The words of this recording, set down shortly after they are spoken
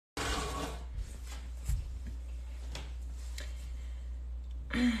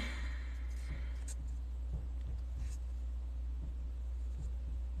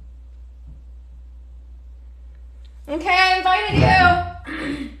Okay, I invited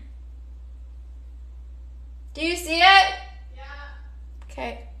you. Do you see it? Yeah.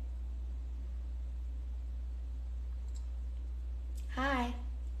 Okay. Hi.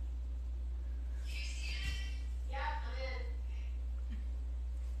 Yeah, I'm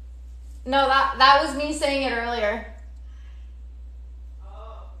in. No, that was me saying it earlier.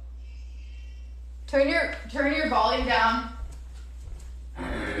 Oh. Turn your volume down.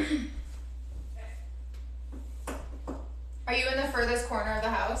 Are you in the furthest corner of the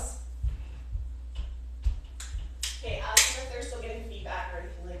house? Okay, ask them if they're still getting feedback or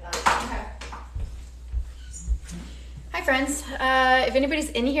anything like that. Okay. Hi friends. If anybody's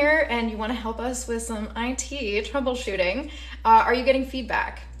in here and you want to help us with some IT troubleshooting, are you getting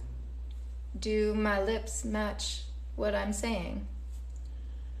feedback? Do my lips match what I'm saying?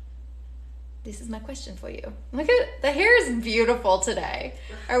 This is my question for you. Look at the hair is beautiful today.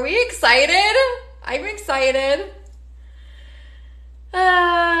 Are we excited? I'm excited.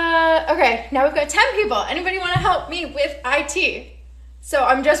 Okay, now we've got 10 people. Anybody want to help me with IT? So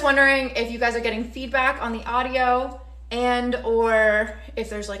I'm just wondering if you guys are getting feedback on the audio and or if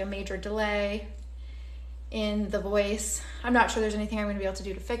there's like a major delay in the voice. I'm not sure there's anything I'm going to be able to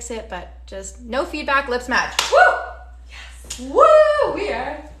do to fix it, but just no feedback, lips match. Woo! Yes. Woo! We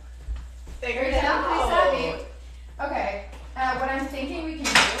are figured it out. Okay, what I'm thinking we can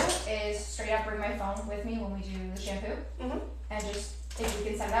do is straight up bring my phone with me when we do the shampoo. Mm-hmm. And just, if we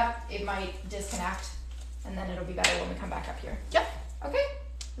can set it up, it might disconnect, and then it'll be better when we come back up here. Yep. Okay,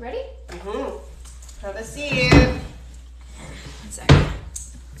 ready? Mm-hmm. Have a seat. 1 second.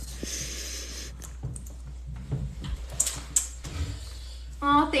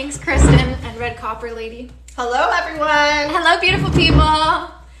 Oh, thanks, Kristen and Red Copper Lady. Hello, everyone. Hello, beautiful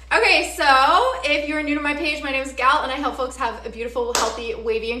people. Okay, so if you're new to my page, my name is Gal, and I help folks have a beautiful, healthy,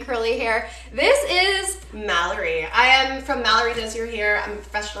 wavy, and curly hair. This is Mallory. I am from Mallory Does Your Hair. I'm a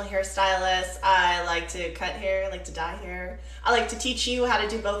professional hairstylist. I like to cut hair, I like to dye hair. I like to teach you how to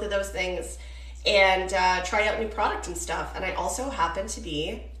do both of those things and try out new product and stuff. And I also happen to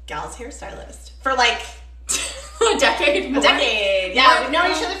be Gal's hairstylist for like a decade. A decade. Yeah, we've known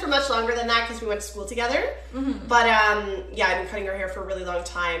each other for much longer than that because we went to school together. Mm-hmm. But yeah, I've been cutting her hair for a really long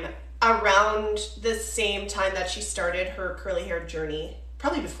time. Around the same time that she started her curly hair journey.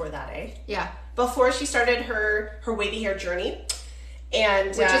 Probably before that, eh? Yeah. Before she started her wavy hair journey. And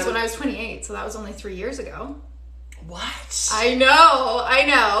which is when I was 28, so that was only 3 years ago. What? I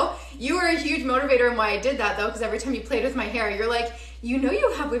know. You were a huge motivator in why I did that, though, because every time you played with my hair, you're like, you know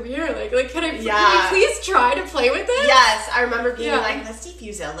you have wavy hair. Like, can you please try to play with it? Yes, I remember being like, let's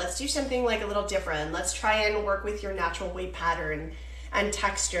diffuse it. Let's do something like a little different. Let's try and work with your natural wave pattern and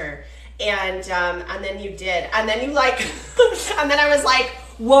texture. And then you did. And then you like, and then I was like,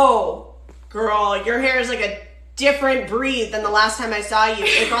 whoa, girl, your hair is like a different breed than the last time I saw you.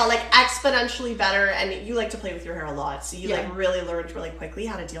 It got like exponentially better, and you like to play with your hair a lot, so you like really learned really quickly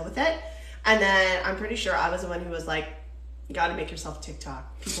how to deal with it. And then I'm pretty sure I was the one who was like, you got to make yourself a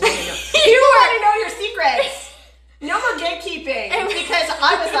TikTok. People want to know. You want to know your secrets. No more gatekeeping. Because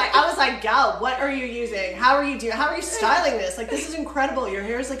I was like, Gal, what are you using? How are you styling this? Like, this is incredible. Your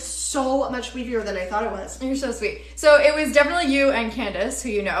hair is like so much weavier than I thought it was. You're so sweet. So it was definitely you and Candace, who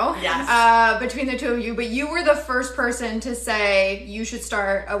you know. Yes. Between the two of you, but you were the first person to say you should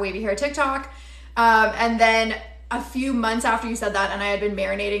start a wavy hair TikTok. And then a few months after you said that, and I had been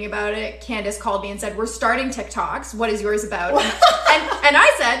marinating about it, Candace called me and said, we're starting TikToks. What is yours about? and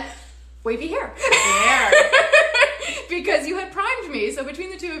I said, wavy hair. Because you had primed me. So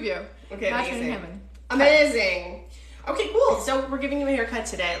between the two of you. Okay, amazing. Amazing. Okay, cool. So we're giving you a haircut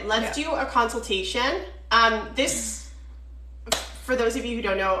today. Let's do a consultation. This, for those of you who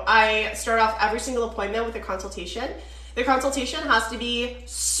don't know, I start off every single appointment with a consultation. The consultation has to be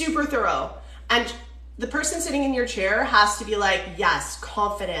super thorough. And the person sitting in your chair has to be like, yes,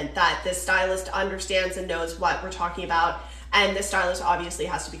 confident that the stylist understands and knows what we're talking about. And the stylist obviously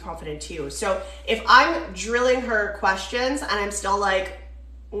has to be confident too. So if I'm drilling her questions and I'm still like,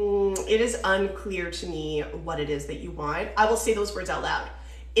 it is unclear to me what it is that you want, I will say those words out loud.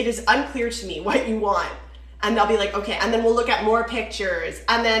 It is unclear to me what you want. And they'll be like, okay. And then we'll look at more pictures.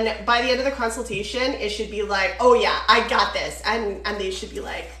 And then by the end of the consultation, it should be like, oh yeah, I got this. And they should be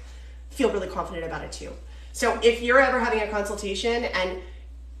like, feel really confident about it too. So if you're ever having a consultation and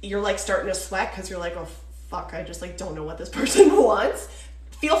you're like starting to sweat because you're like, oh fuck, I just like don't know what this person wants,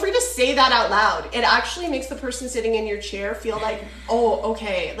 feel free to say that out loud. It actually makes the person sitting in your chair feel like, oh,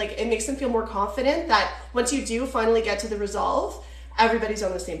 okay. Like it makes them feel more confident that once you do finally get to the resolve, everybody's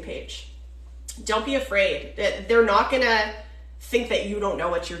on the same page. Don't be afraid. They're not gonna think that you don't know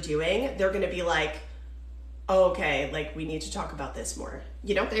what you're doing. They're gonna be like, oh, okay, like we need to talk about this more.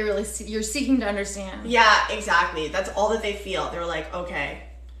 You know? They really you're seeking to understand. Yeah, exactly. That's all that they feel. They're like, okay.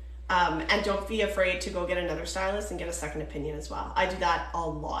 And don't be afraid to go get another stylist and get a second opinion as well. I do that a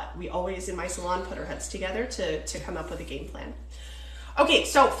lot. We always, in my salon, put our heads together to come up with a game plan. Okay,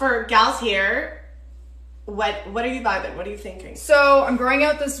 so for gals hair, what are you vibing? What are you thinking? So I'm growing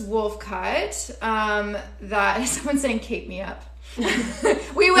out this wolf cut that someone's saying cape me up.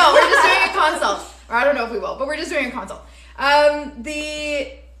 We will. We're just doing a consult. Or I don't know if we will, but we're just doing a consult. So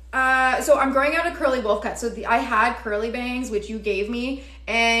I'm growing out a curly wolf cut. So I had curly bangs, which you gave me,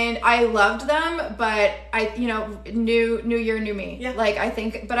 and I loved them, but new year, new me. Yeah. Like I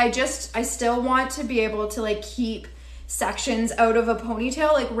think, but I still want to be able to like keep sections out of a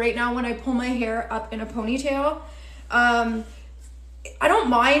ponytail. Like right now when I pull my hair up in a ponytail, I don't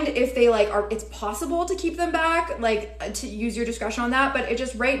mind if they it's possible to keep them back, like to use your discretion on that. But it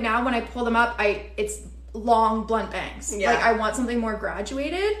just right now when I pull them up, it's long blunt bangs. Yeah. Like I want something more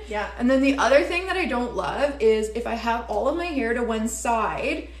graduated. Yeah. And then the other thing that I don't love is if I have all of my hair to one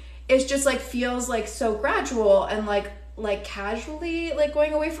side, it's just like feels like so gradual and like casually like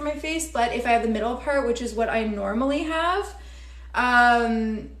going away from my face. But if I have the middle part, which is what I normally have,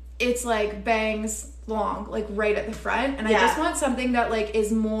 it's like bangs long, like right at the front, and I just want something that like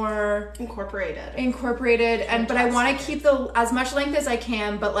is more incorporated and but I want to keep as much length as I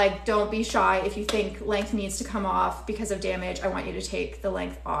can, but like don't be shy if you think length needs to come off because of damage. I want you to take the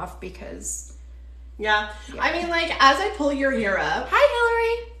length off because I mean, like as I pull your hair up, hi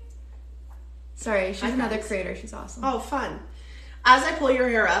Hillary, sorry, she's another friends. creator, she's awesome. Oh, fun. As I pull your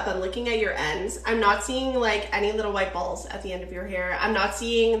hair up, I'm looking at your ends. I'm not seeing like any little white balls at the end of your hair. I'm not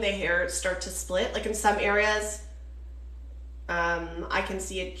seeing the hair start to split. Like in some areas, I can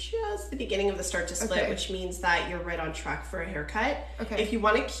see it just the beginning of the start to split, which means that you're right on track for a haircut. Okay. If you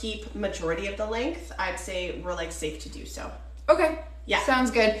want to keep majority of the length, I'd say we're like safe to do so. Okay. Yeah.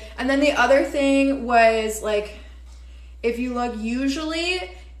 Sounds good. And then the other thing was like, if you look, usually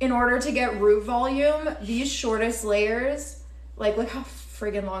in order to get root volume, these shortest layers, like look how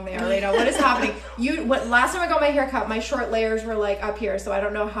friggin' long they are right now. What is happening? Last time I got my hair cut, my short layers were like up here, so I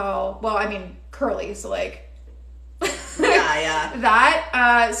don't know how, well, I mean curly, so like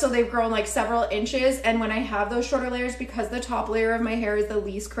that so they've grown like several inches, and when I have those shorter layers, because the top layer of my hair is the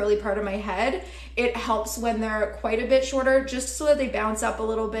least curly part of my head, it helps when they're quite a bit shorter, just so that they bounce up a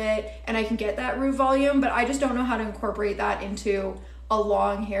little bit and I can get that root volume. But I just don't know how to incorporate that into a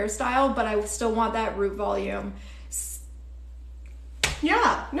long hairstyle, but I still want that root volume.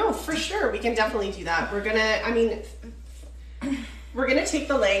 Yeah, no, for sure. We can definitely do that. We're gonna take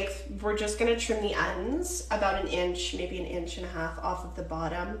the length. We're just gonna trim the ends about an inch, maybe an inch and a half off of the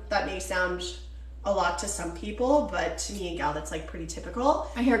bottom. That may sound a lot to some people, but to me and Gal, that's like pretty typical.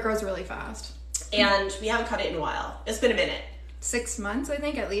 My hair grows really fast. And we haven't cut it in a while. It's been a minute. 6 months, I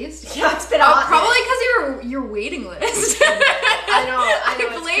think, at least. Yeah, it's been a hot probably because your waiting list. I know. I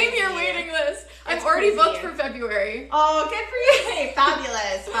blame your waiting list. I'm already booked for February. Oh, good for you. Hey,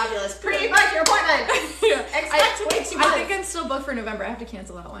 fabulous. Pre-book your appointment. Yeah. Expect to wait 2 months. I think I'm still booked for November. I have to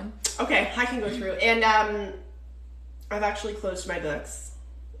cancel that one. Okay, I can go through. And I've actually closed my books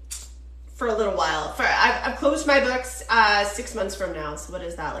for a little while. I've closed my books 6 months from now. So what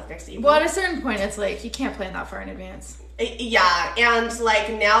is that, like next April? Well, at a certain point, it's like you can't plan that far in advance. Yeah, and like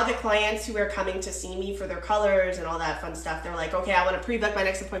now the clients who are coming to see me for their colors and all that fun stuff, they're like, okay, I want to pre-book my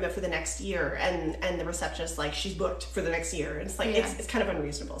next appointment for the next year, and the receptionist like, she's booked for the next year. And it's like it's kind of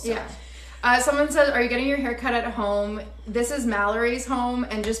unreasonable. So. Yeah. Someone says, are you getting your hair cut at home? This is Mallory's home,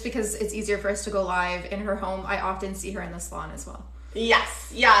 and just because it's easier for us to go live in her home, I often see her in the salon as well.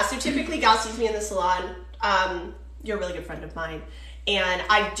 Yes, yeah. So typically, Gal sees me in the salon. You're a really good friend of mine. And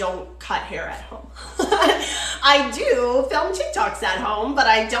I don't cut hair at home. I do film TikToks at home, but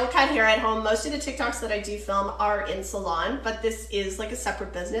I don't cut hair at home. Most of the TikToks that I do film are in salon, but this is like a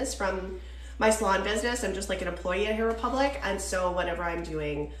separate business from my salon business. I'm just like an employee at Hair Republic, and so whenever I'm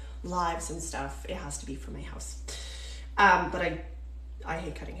doing lives and stuff, it has to be from my house. But I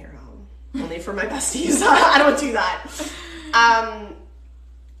hate cutting hair at home. Only for my besties. I don't do that.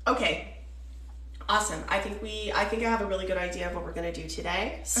 Okay. Awesome. I think I have a really good idea of what we're going to do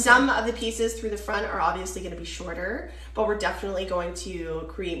today. Okay. Some of the pieces through the front are obviously going to be shorter, but we're definitely going to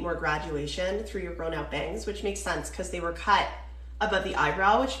create more graduation through your grown out bangs, which makes sense because they were cut above the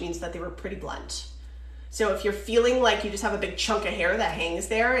eyebrow, which means that they were pretty blunt. So if you're feeling like you just have a big chunk of hair that hangs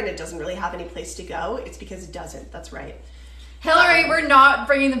there and it doesn't really have any place to go, it's because it doesn't. That's right. Hillary, we're not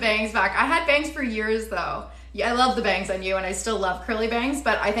bringing the bangs back. I had bangs for years though. Yeah, I love the bangs on you, and I still love curly bangs,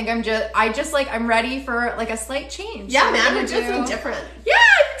 but I think I'm ready for like a slight change. Yeah, so man, we're doing something different. Yeah,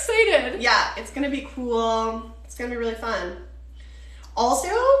 I'm excited. Yeah, it's gonna be cool. It's gonna be really fun. Also,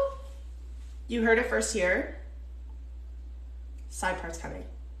 you heard it first here. Side part's coming.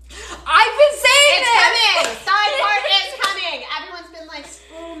 I've been saying it's coming. Side part is coming. Everyone's been like,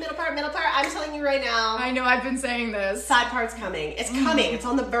 oh, middle part, middle part. I'm telling you right now. I know, I've been saying this. Side part's coming. It's coming. It's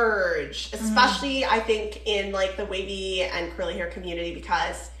on the verge. Especially, I think, in like the wavy and curly hair community,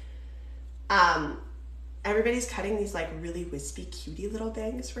 because everybody's cutting these like really wispy, cutie little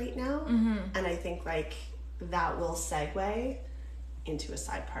bangs right now. And I think like that will segue into a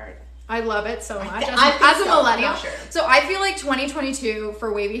side part. I love it so much as a millennial. Sure. So I feel like 2022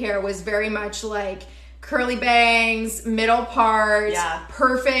 for wavy hair was very much like curly bangs, middle part,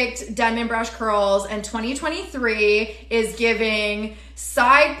 perfect diamond brush curls, and 2023 is giving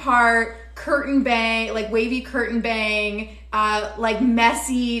side part, curtain bang, like wavy curtain bang, like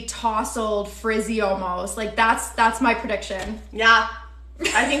messy, tousled, frizzy almost. Like that's my prediction. Yeah,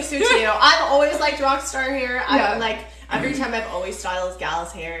 I think so too. I've always liked rock star hair. I like every time I've always styled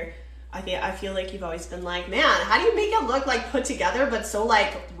gal's hair. I feel like you've always been like, man, how do you make it look like put together but so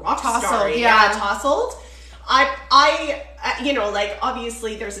like rock star-y? Yeah, tousled. I you know, like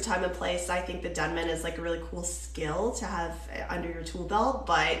obviously there's a time and place. I think the Denman is like a really cool skill to have under your tool belt,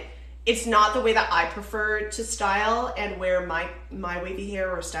 but it's not the way that I prefer to style and wear my wavy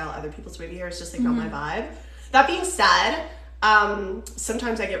hair or style other people's wavy hair. It's just like not my vibe. That being said,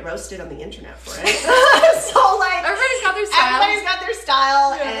 sometimes I get roasted on the internet for it. So like everybody's got their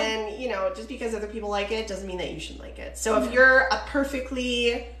style, and you know, just because other people like it doesn't mean that you should like it. So if you're a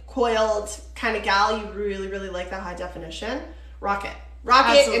perfectly coiled kind of gal, you really like that high definition, rock it.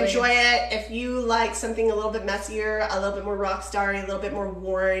 Absolutely. Enjoy it. If you like something a little bit messier, a little bit more rock starry, a little bit more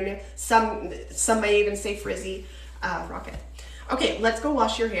worn, some may even say frizzy, rock it. Okay, let's go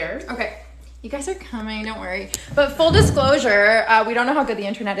wash your hair. Okay. You guys are coming, don't worry. But full disclosure, we don't know how good the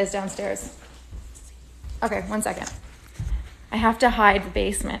internet is downstairs. Okay, 1 second. I have to hide the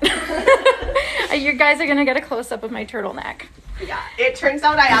basement. You guys are gonna get a close-up of my turtleneck. Yeah, it turns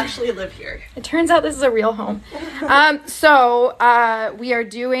out I actually live here. It turns out this is a real home. So we are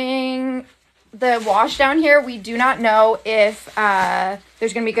doing the wash down here. We do not know if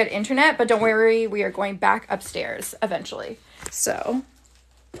there's gonna be good internet, but don't worry, we are going back upstairs eventually. So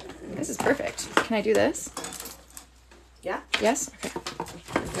this is perfect. Can I do this? Yeah. Yes? Okay.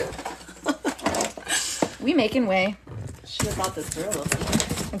 We making way. Should have thought this through a little bit more.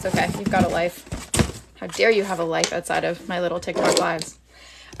 It's okay. You've got a life. How dare you have a life outside of my little TikTok lives.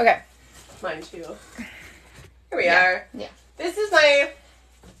 Okay. Mine too. Here we are. Yeah. This is my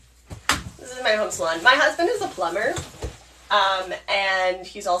home salon. My husband is a plumber. And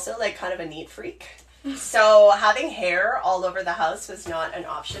he's also like kind of a neat freak. So having hair all over the house was not an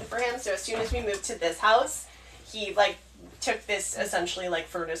option for him. So as soon as we moved to this house, he like took this essentially like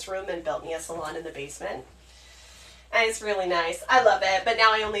furnace room and built me a salon in the basement. And it's really nice. I love it. But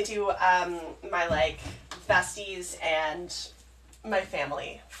now I only do my like besties and my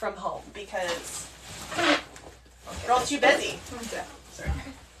family from home because we're all too busy. Okay. Sorry.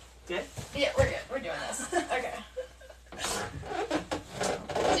 Good? Yeah, we're good. We're doing this. Okay.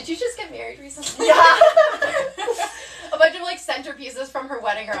 Did you just get married recently? Yeah. A bunch of like centerpieces from her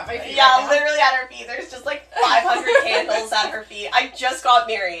wedding are at my feet. Yeah, right now. literally at her feet. There's just like 500 candles at her feet. I just got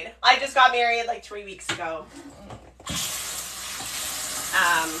married like 3 weeks ago.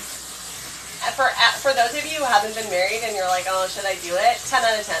 For those of you who haven't been married and you're like, oh, should I do it? 10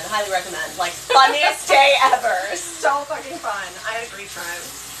 out of 10. Highly recommend. Like, funniest day ever. So fucking fun. I had a great time.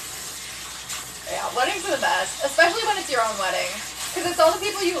 Yeah, weddings are the best, especially when it's your own wedding, because it's all the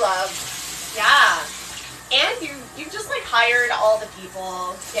people you love. Yeah. And you've just like hired all the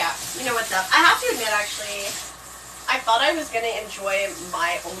people. Yeah. You know what's up. I have to admit, actually, I thought I was going to enjoy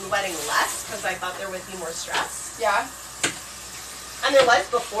my own wedding less because I thought there would be more stress. Yeah. And there was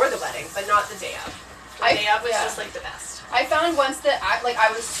before the wedding, but not the day of. The day of was just like the best. I found once that I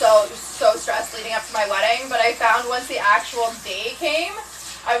was so stressed leading up to my wedding, but I found once the actual day came,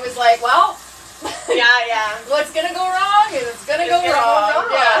 I was like, well, yeah. What's gonna go wrong is it's gonna go wrong.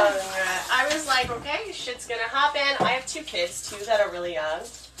 Yeah. I was like, okay, shit's gonna happen. I have 2 kids too that are really young.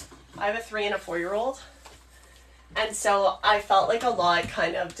 I have a 3 and a 4-year-old. And so I felt like a lot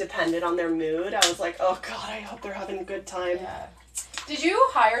kind of depended on their mood. I was like, oh god, I hope they're having a good time. Yeah. Did you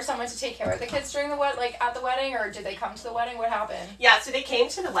hire someone to take care of the kids during the at the wedding, or did they come to the wedding? What happened? Yeah, so they came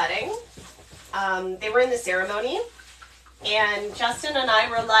to the wedding. They were in the ceremony, and Justin and I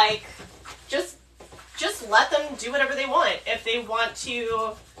were like, just let them do whatever they want. If they want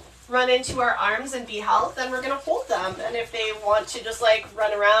to run into our arms and be held, then we're gonna hold them. And if they want to just like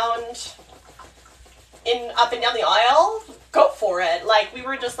run around up and down the aisle, go for it. Like, we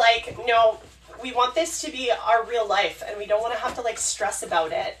were just like, no, we want this to be our real life, and we don't want to have to like stress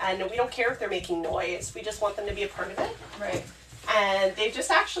about it, and we don't care if they're making noise. We just want them to be a part of it. Right. And they just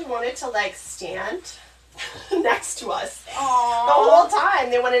actually wanted to like stand next to us. Aww. The whole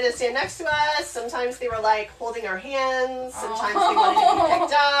time. They wanted to stand next to us. Sometimes they were like holding our hands. Sometimes they wanted to be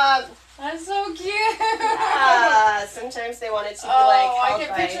picked up. That's so cute. Yeah. Sometimes they wanted to be like held I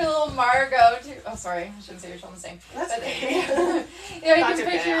can picture little Margot too. Oh, sorry. I shouldn't say your children's name. That's okay. Yeah, you That's can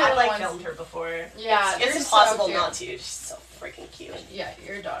okay. picture I've like ones. filmed her before. Yeah, it's they're impossible so cute. not to. She's so freaking cute. Yeah,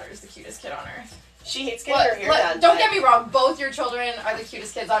 your daughter's the cutest kid on earth. She hates getting her hair done. Don't get me wrong. Both your children are the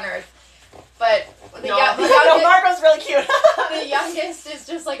cutest kids on earth. But the No, youngest, Margot's really cute. the youngest is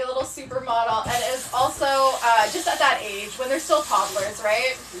just like a little supermodel, and is also just at that age when they're still toddlers,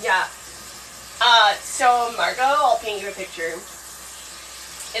 right? Yeah. So Margot, I'll paint you a picture,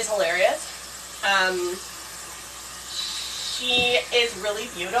 is hilarious. She is really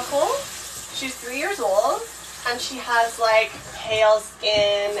beautiful. She's 3 years old, and she has like pale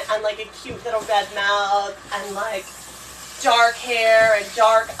skin and like a cute little red mouth and like dark hair and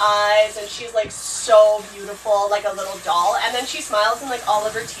dark eyes, and she's like so beautiful, like a little doll. And then she smiles and like all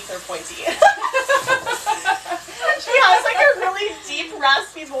of her teeth are pointy. She has like a really deep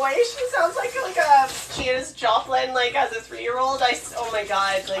raspy voice. She sounds like a Janis Joplin, like as a 3-year-old. Oh my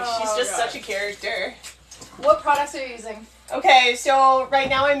god, like she's just such a character. What products are you using? Okay, so right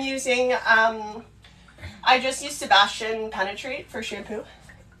now I'm using I just use Sebastian Penetrate for shampoo.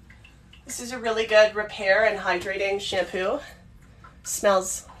 This is a really good repair and hydrating shampoo.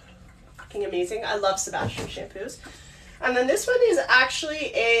 Smells fucking amazing. I love Sebastian shampoos. And then this one is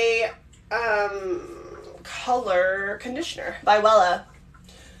actually a color conditioner by Wella.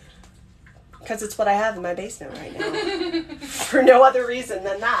 Because it's what I have in my basement right now. For no other reason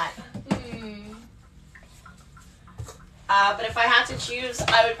than that. But if I had to choose,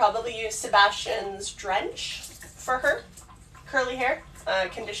 I would probably use Sebastian's Drench for her curly hair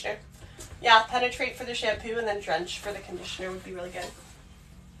conditioner. Yeah, Penetrate for the shampoo and then Drench for the conditioner would be really good.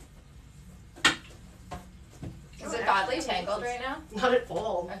 Is it badly tangled right now? Not at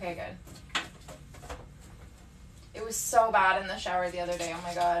all. Okay, good. It was so bad in the shower the other day. Oh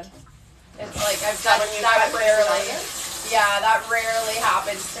my god. It's like that rarely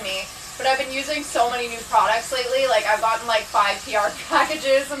happens to me. But I've been using so many new products lately. Like, I've gotten like 5 PR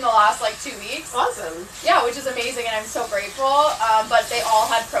packages in the last like 2 weeks. Awesome. Yeah, which is amazing, and I'm so grateful. But they all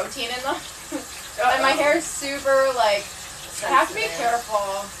had protein in them. And my hair is super like, I have to be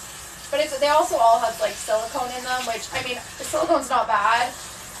careful. But they also all have like silicone in them, which, I mean, the silicone's not bad.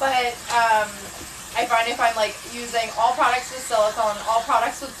 But I find if I'm like using all products with silicone, all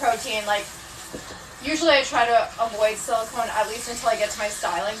products with protein, like, usually I try to avoid silicone at least until I get to my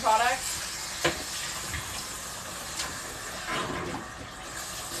styling products.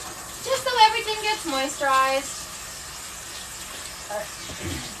 Just so everything gets moisturized.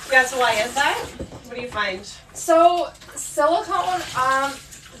 Yeah, so why is that? What do you find? So, silicone,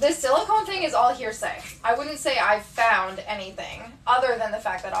 the silicone thing is all hearsay. I wouldn't say I've found anything other than the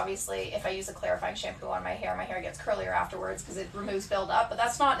fact that obviously if I use a clarifying shampoo on my hair gets curlier afterwards because it removes buildup, but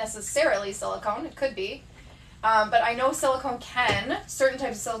that's not necessarily silicone. It could be. But I know certain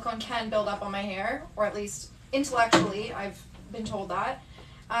types of silicone can build up on my hair, or at least intellectually I've been told that.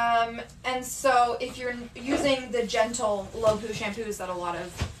 And so if you're using the gentle low poo shampoos that a lot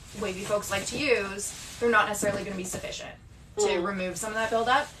of wavy folks like to use, they're not necessarily going to be sufficient to remove some of that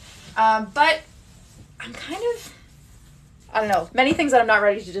buildup. But I'm kind of, I don't know, many things that I'm not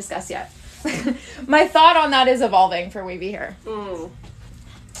ready to discuss yet. My thought on that is evolving for wavy hair.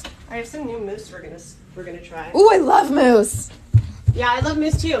 I have some new mousse we're gonna try. Ooh, I love mousse. Yeah, I love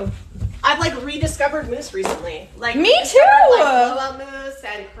mousse too. I've like rediscovered mousse recently. Like me too. Like blowout mousse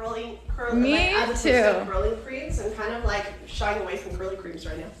and curling. Me like, too. Curling creams and kind of like shying away from curly creams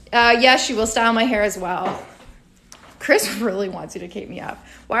right now. Yeah, she will style my hair as well. Chris really wants you to cape me up.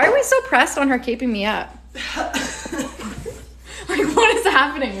 Why are we so pressed on her caping me up? Like, what is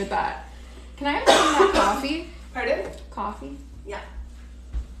happening with that? Can I have some of that coffee? Pardon? Coffee? Yeah.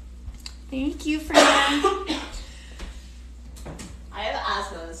 Thank you, friend. I have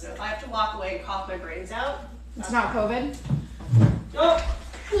asthma, so if I have to walk away and cough my brains out, It's not COVID? Nope.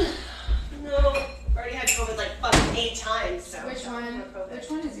 No. Already had COVID like fucking 8 times. So Which one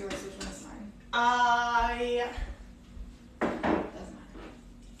is yours? Which one is mine? I Doesn't matter.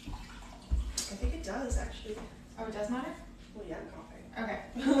 think it does actually. Oh, it does matter? Well, yeah, I'm coughing. Okay.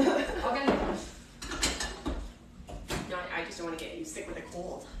 I'll get it. No, I just don't want to get you sick with a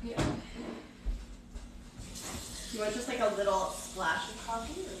cold. Yeah. You want just like a little splash of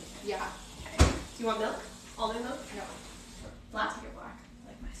coffee? Or? Yeah. Okay. Do you want milk? Almond milk? No. Black? Take it black.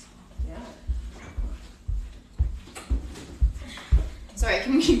 Like myself. Yeah. Sorry,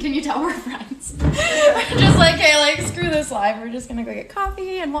 can you tell we're friends? Just like, hey, like, screw this live. We're just gonna go get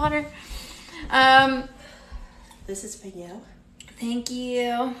coffee and water. This is for you. Thank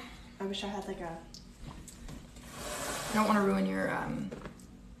you. I wish I had like a... I don't want to ruin your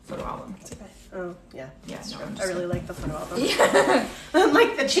photo album. It's okay. Oh, yeah. Yeah, That's no, true. I'm I just really like the photo album. Yeah.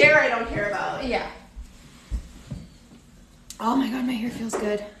 Like the chair I don't care about. Yeah. Oh my god, my hair feels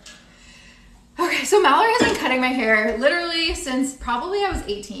good. Okay, so Mallory has been cutting my hair literally since probably I was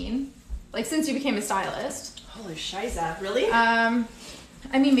 18. Like since you became a stylist. Holy shiza. Really? I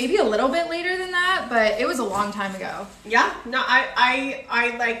mean maybe a little bit later than that, but it was a long time ago. Yeah. No,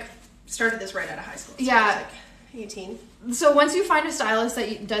 I like started this right out of high school. So Yeah. I was like 18. So once you find a stylist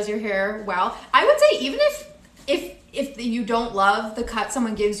that does your hair well, I would say even if you don't love the cut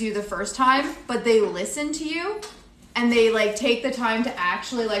someone gives you the first time, but they listen to you and they like take the time to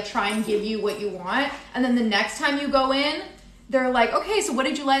actually like try and give you what you want, and then the next time you go in, they're like, okay, so what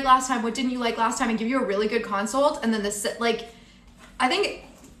did you like last time? What didn't you like last time? And give you a really good consult, and then I think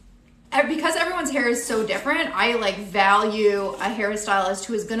because everyone's hair is so different, I like value a hairstylist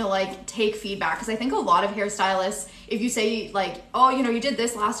who is gonna like take feedback, because I think a lot of hairstylists, if you say like, oh, you know, you did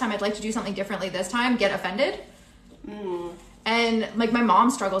this last time, I'd like to do something differently this time, get offended. And like my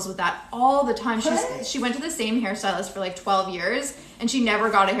mom struggles with that all the time. She went to the same hairstylist for like 12 years and she never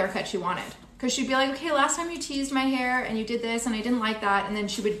got a haircut she wanted. Because she'd be like, okay, last time you teased my hair and you did this and I didn't like that. And then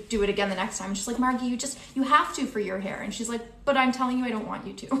she would do it again the next time. And she's like, Margie, you have to for your hair. And she's like, but I'm telling you I don't want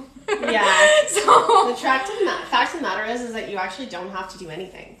you to. Yeah. So the fact of the matter is that you actually don't have to do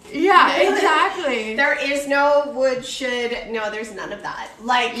anything. yeah, exactly. There is no would, should, no, there's none of that.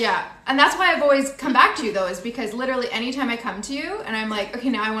 Like, yeah. And that's why I've always come back to you though, is because literally anytime I come to you and I'm like, okay,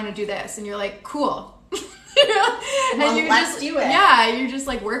 now I want to do this. And you're like, cool. And well, you let's just do it. Yeah, you just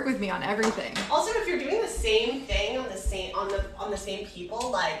like work with me on everything. Also, if you're doing the same thing on the same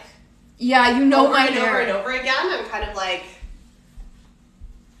people, like yeah, you know over my and hair. over and over again, I'm kind of like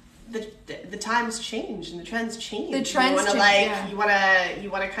the times change and the trends change. The trends you wanna, change, like yeah.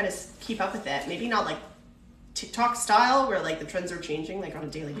 you wanna kind of keep up with it. Maybe not like TikTok style where like the trends are changing like on a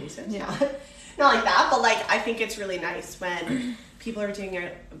daily basis. Yeah. Not like that, but like I think it's really nice when people are doing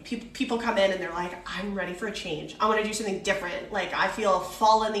it. People come in and they're like, I'm ready for a change. I want to do something different. Like I feel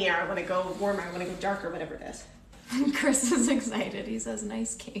fall in the air. I want to go warmer. I want to go darker. Whatever it is. Chris is excited. He says,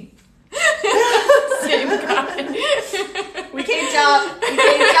 "Nice cape." Same guy. We caved up.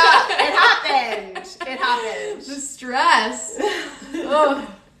 It happened. It happened. The stress. Oh,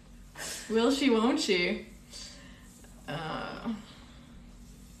 will she? Won't she?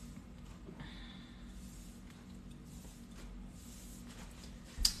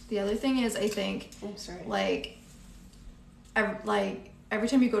 The other thing is, I think, like every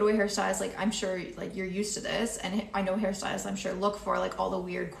time you go to a hairstylist, like I'm sure like you're used to this, and I know hairstylists, I'm sure, look for like all the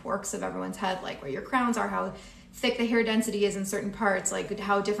weird quirks of everyone's head, like where your crowns are, how thick the hair density is in certain parts, like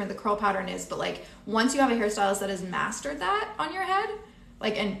how different the curl pattern is. But like once you have a hairstylist that has mastered that on your head,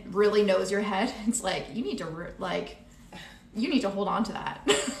 like and really knows your head, it's like you need to hold on to that.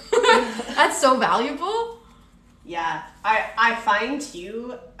 That's so valuable. Yeah, I find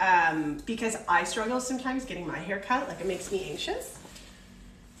too, because I struggle sometimes getting my hair cut, like it makes me anxious.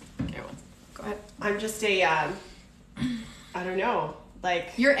 Okay, well, go ahead. I'm just I don't know, like...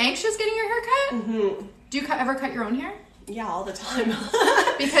 You're anxious getting your hair cut? Mm-hmm. Do you ever cut your own hair? Yeah, all the time.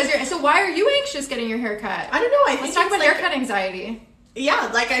 So why are you anxious getting your hair cut? I don't know, Let's talk about haircut anxiety. Yeah,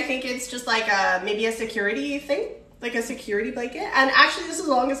 like I think it's just like maybe a security thing. Like a security blanket. And actually this is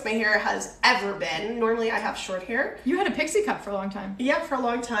the longest my hair has ever been. Normally I have short hair. You had a pixie cut for a long time. Yeah, for a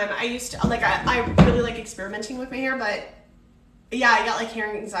long time. I used to, like, I really like experimenting with my hair, but yeah, I got like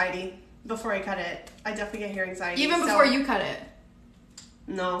hair anxiety before I cut it. I definitely get hair anxiety. Even before you cut it?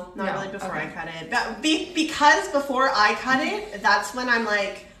 No, not really before okay. I cut it. But because before I cut it, that's when I'm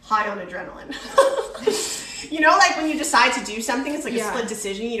like high on adrenaline. You know, like when you decide to do something, it's like a split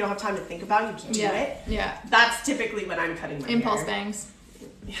decision. You don't have time to think about it. You just do it. Yeah. That's typically when I'm cutting my Impulse hair. bangs.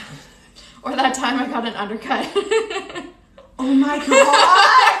 Yeah. Or that time I got an undercut. Oh my god!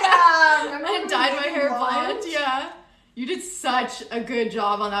 I dyed my hair blonde. Yeah. You did such a good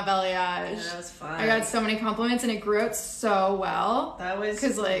job on that balayage. Yeah, that was fun. I got so many compliments and it grew out so well. That was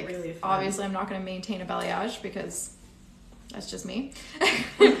because like really fun. Obviously I'm not going to maintain a balayage because that's just me.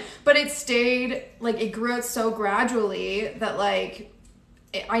 But it stayed, like, it grew out so gradually that, like,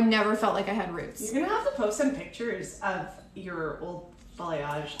 I never felt like I had roots. You're gonna have to post some pictures of your old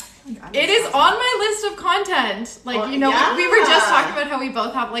balayage. It is on my list of content. Like, you know, we were just talking about how we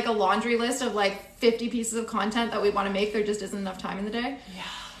both have like a laundry list of like 50 pieces of content that we want to make. There just isn't enough time in the day. Yeah.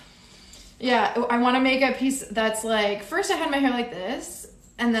 Yeah, I want to make a piece that's like, first I had my hair like this,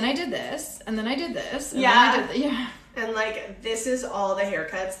 and then I did this, and then I did this, and then I did yeah. And like, this is all the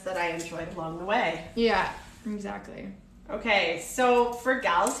haircuts that I enjoyed along the way. Yeah, exactly. Okay, so for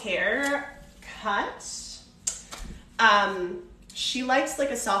Gal's hair cut, she likes like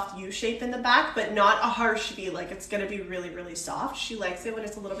a soft U shape in the back, but not a harsh V, like it's gonna be really, really soft. She likes it when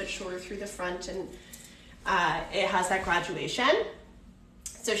it's a little bit shorter through the front and it has that graduation.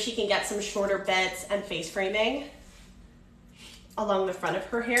 So she can get some shorter bits and face framing along the front of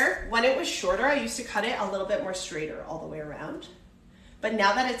her hair. When it was shorter, I used to cut it a little bit more straighter all the way around. But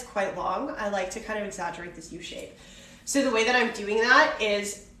now that it's quite long, I like to kind of exaggerate this U shape. So the way that I'm doing that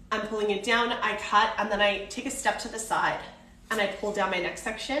is I'm pulling it down, I cut, and then I take a step to the side and I pull down my next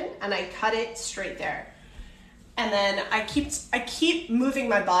section and I cut it straight there. And then I keep moving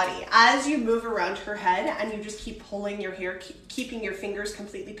my body. As you move around her head and you just keep pulling your hair, keeping your fingers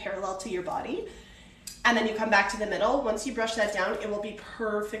completely parallel to your body. And then you come back to the middle. Once you brush that down, it will be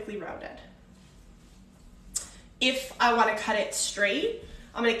perfectly rounded. If I want to cut it straight,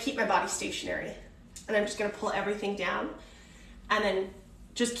 I'm going to keep my body stationary. And I'm just going to pull everything down. And then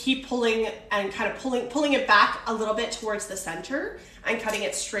just keep pulling and kind of pulling it back a little bit towards the center and cutting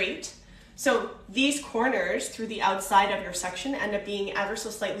it straight. So these corners through the outside of your section end up being ever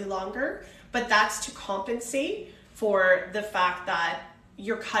so slightly longer, but that's to compensate for the fact that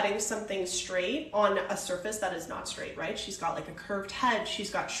you're cutting something straight on a surface that is not straight, right? She's got like a curved head,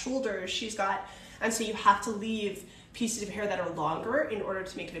 she's got shoulders, and so you have to leave pieces of hair that are longer in order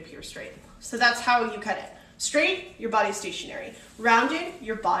to make it appear straight. So that's how you cut it. Straight, your body's stationary. Rounded,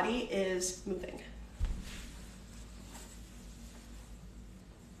 your body is moving.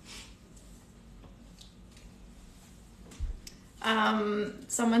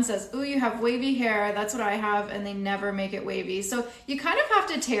 Someone says, ooh, you have wavy hair. That's what I have. And they never make it wavy. So you kind of have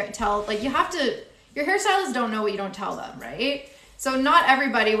to tell, like your hairstylists don't know what you don't tell them, right? So not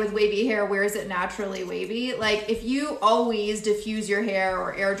everybody with wavy hair wears it naturally wavy. Like if you always diffuse your hair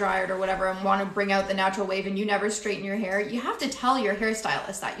or air dry it or whatever and want to bring out the natural wave and you never straighten your hair, you have to tell your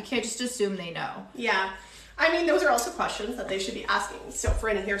hairstylist that. You can't just assume they know. Yeah. I mean, those are also questions that they should be asking. So for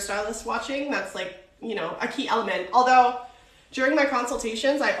any hairstylists watching, that's like, you know, a key element. Although during my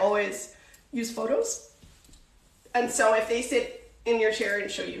consultations, I always use photos. And so if they sit in your chair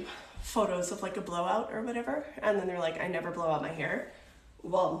and show you photos of like a blowout or whatever, and then they're like, I never blow out my hair,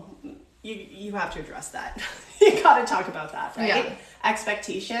 well, you have to address that. You got to talk about that, right? Yeah.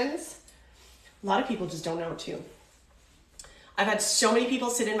 Expectations. A lot of people just don't know too. I've had so many people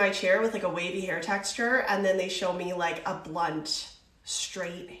sit in my chair with like a wavy hair texture, and then they show me like a blunt,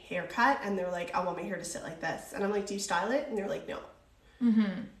 straight haircut, and they're like, I want my hair to sit like this. And I'm like, do you style it? And they're like, no.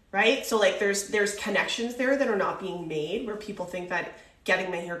 Mm-hmm. Right? So like there's connections there that are not being made where people think that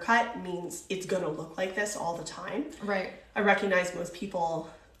getting my hair cut means it's gonna look like this all the time. Right. I recognize most people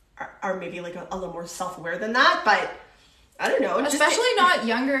are maybe like a little more self-aware than that, but I don't know. Especially not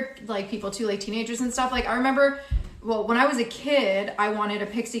younger like people too, like teenagers and stuff. Like I remember, well, when I was a kid, I wanted a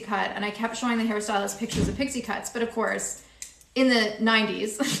pixie cut, and I kept showing the hairstylist pictures of pixie cuts. But of course, in the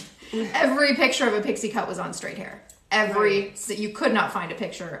 90s, every picture of a pixie cut was on straight hair. So you could not find a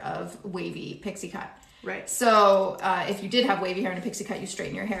picture of wavy pixie cut. Right. So if you did have wavy hair and a pixie cut, you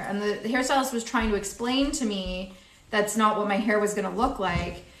straighten your hair. And the hairstylist was trying to explain to me that's not what my hair was going to look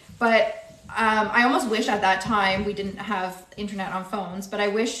like. But I almost wish at that time we didn't have internet on phones, but I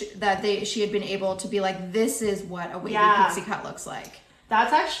wish that she had been able to be like, this is what a wavy pixie cut looks like.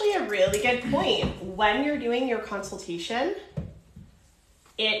 That's actually a really good point. When you're doing your consultation,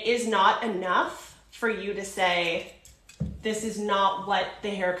 it is not enough for you to say, this is not what the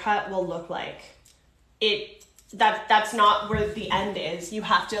haircut will look like. That's not where the end is. You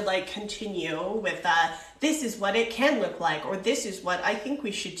have to like continue with this is what it can look like, or this is what I think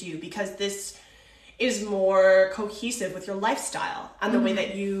we should do, because this is more cohesive with your lifestyle and the way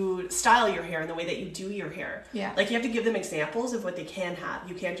that you style your hair and the way that you do your hair. Yeah. Like you have to give them examples of what they can have.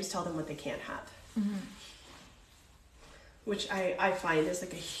 You can't just tell them what they can't have. Mm-hmm. Which I find is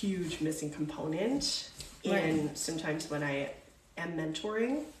like a huge missing component in sometimes when I am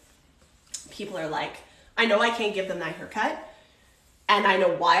mentoring. People are like, I know I can't give them that haircut, and I know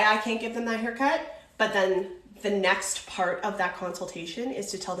why I can't give them that haircut, but then the next part of that consultation is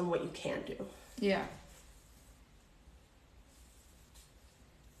to tell them what you can do. Yeah.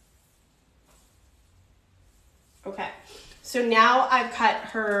 Okay. So now I've cut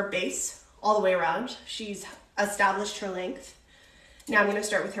her base all the way around. She's established her length. Now I'm going to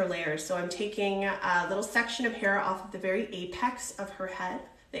start with her layers. So I'm taking a little section of hair off of the very apex of her head.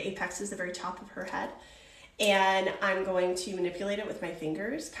 The apex is the very top of her head. And I'm going to manipulate it with my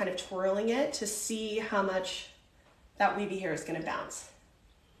fingers, kind of twirling it to see how much that wavy hair is going to bounce.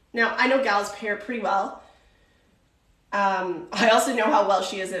 Now, I know Gal's hair pretty well. I also know how well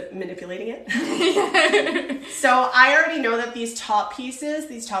she is at manipulating it. So I already know that these top pieces,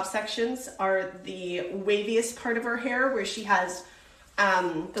 these top sections are the waviest part of her hair, where she has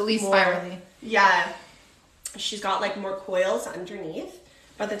the least more, spirally. Yeah. She's got like more coils underneath,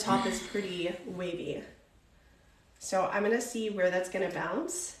 but the top is pretty wavy. So I'm going to see where that's going to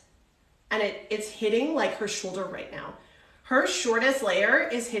bounce. And it's hitting like her shoulder right now. Her shortest layer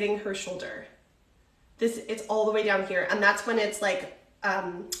is hitting her shoulder. It's all the way down here. And that's when it's like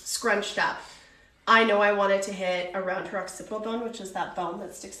scrunched up. I know I want it to hit around her occipital bone, which is that bone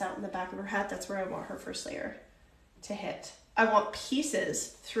that sticks out in the back of her head. That's where I want her first layer to hit. I want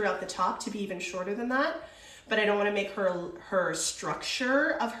pieces throughout the top to be even shorter than that, but I don't want to make her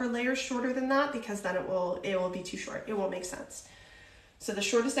structure of her layers shorter than that, because then it will be too short. It won't make sense. So the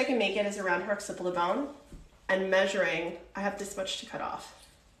shortest I can make it is around her occipital bone, and measuring, I have this much to cut off.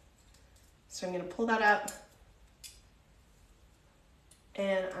 So I'm going to pull that up,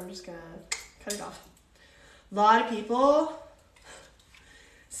 and I'm just going to cut it off. A lot of people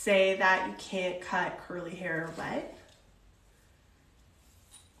say that you can't cut curly hair wet.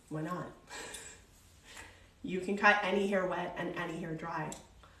 Why not? You can cut any hair wet and any hair dry.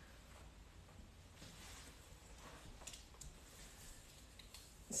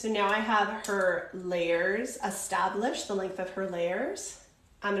 So now I have her layers established, the length of her layers.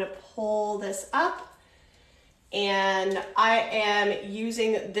 I'm going to pull this up, and I am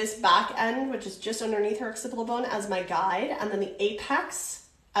using this back end, which is just underneath her occipital bone, as my guide, and then the apex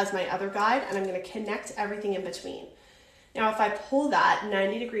as my other guide, and I'm going to connect everything in between. Now, if I pull that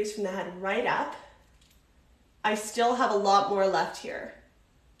 90 degrees from the head right up, I still have a lot more left here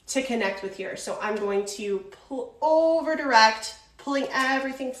to connect with here. So I'm going to pull over direct, pulling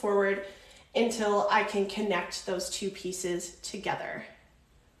everything forward until I can connect those two pieces together.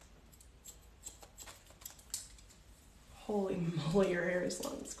 Holy moly, your hair is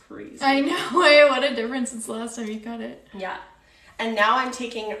long. It's crazy. I know. Wait, what a difference since the last time you cut it. Yeah. And now I'm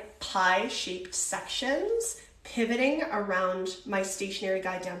taking pie-shaped sections, pivoting around my stationary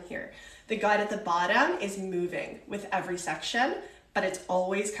guide down here. The guide at the bottom is moving with every section, but it's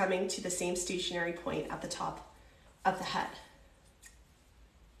always coming to the same stationary point at the top of the head.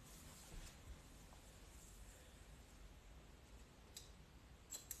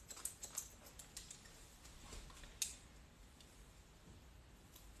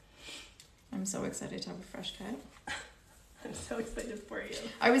 I'm so excited to have a fresh cut. I'm so excited for you.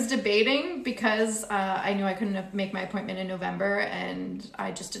 I was debating because I knew I couldn't make my appointment in November, and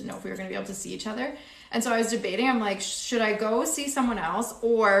I just didn't know if we were going to be able to see each other. And so I was debating, I'm like, should I go see someone else,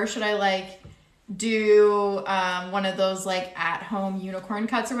 or should I like do one of those like at-home unicorn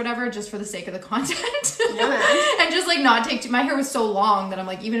cuts or whatever, just for the sake of the content? Yeah. And just like not take my hair was so long that I'm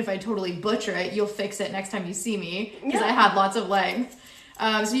like, even if I totally butcher it, you'll fix it next time you see me, because I had lots of length.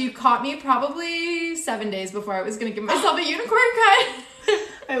 So you caught me probably 7 days before I was going to give myself a unicorn cut.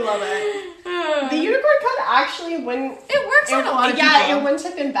 I love it. The unicorn cut actually wouldn't... It works on a lot of people. Yeah, it wouldn't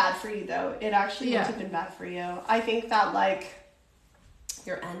have been bad for you, though. It actually wouldn't have been bad for you. I think that, like,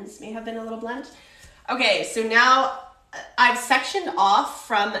 your ends may have been a little blunt. Okay, so now I've sectioned off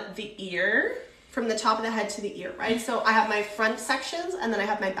from the ear, from the top of the head to the ear, right? So I have my front sections, and then I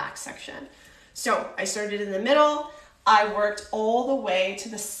have my back section. So I started in the middle. I worked all the way to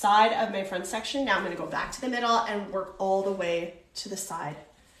the side of my front section. Now I'm going to go back to the middle and work all the way to the side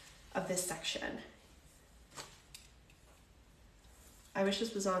of this section. I wish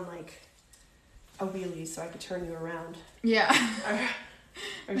this was on like a wheelie so I could turn you around. Yeah.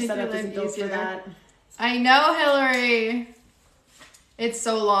 Our setup isn't built for that. I know, Hillary. It's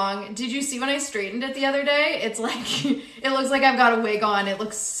so long. Did you see when I straightened it the other day? It's like, it looks like I've got a wig on. It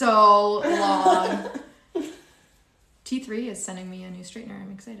looks so long. T3 is sending me a new straightener.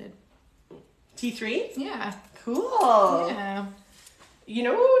 I'm excited. T3? Yeah. Cool. Yeah. You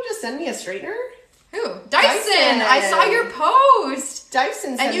know who just sent me a straightener? Who? Dyson. I saw your post.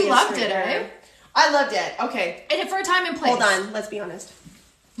 Dyson sent and you me a loved straightener. it, eh? I loved it. Okay. And for a time and place. Hold on. Let's be honest.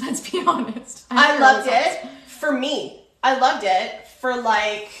 Let's be honest. I loved it for me. I loved it for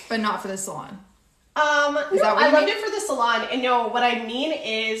like... But not for the salon. No, I loved it for the salon. And no, what I mean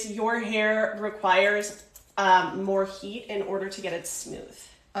is your hair requires more heat in order to get it smooth.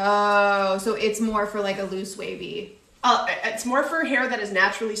 Oh, so it's more for like a loose wavy. It's more for hair that is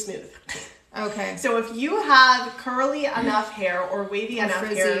naturally smooth. Okay. So if you have curly enough hair or wavy enough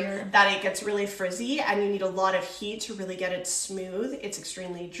hair that it gets really frizzy and you need a lot of heat to really get it smooth, it's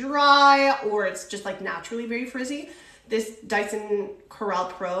extremely dry, or it's just like naturally very frizzy, this Dyson Corel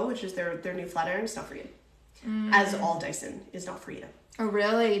Pro, which is their new flat iron, is not for you. As all Dyson is not for you. Oh,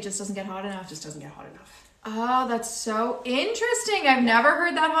 really? It just doesn't get hot enough? Just doesn't get hot enough. Oh, that's so interesting. I've never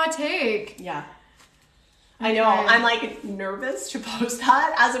heard that hot take. Yeah. I know. I'm like nervous to post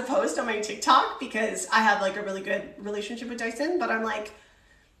that as a post on my TikTok because I have like a really good relationship with Dyson, but I'm like,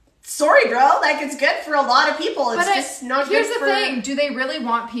 sorry, bro. Like, it's good for a lot of people. It's just not good for... Here's the thing. Do they really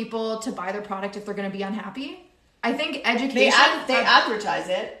want people to buy their product if they're going to be unhappy? I think education... They advertise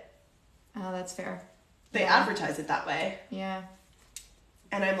it. Oh, that's fair. They advertise it that way. Yeah.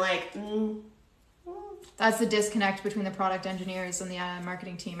 And I'm like, That's the disconnect between the product engineers and the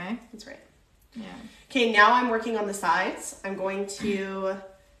marketing team, eh? That's right. Yeah. Okay, now I'm working on the sides. I'm going to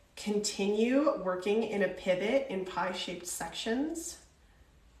continue working in a pivot in pie-shaped sections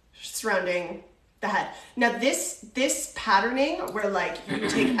surrounding the head. Now this patterning where like you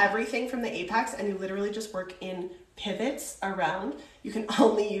take everything from the apex and you literally just work in pivots around, you can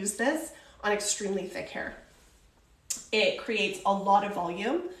only use this on extremely thick hair. It creates a lot of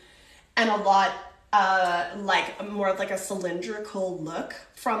volume and a lot like more of like a cylindrical look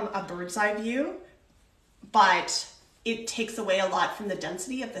from a bird's eye view, but it takes away a lot from the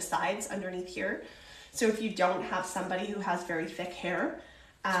density of the sides underneath here. So if you don't have somebody who has very thick hair,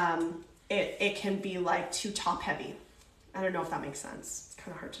 it can be like too top heavy. I don't know if that makes sense. It's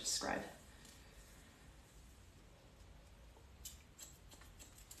kind of hard to describe.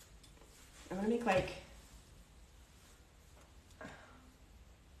 I'm gonna make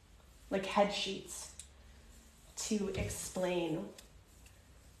like head sheets to explain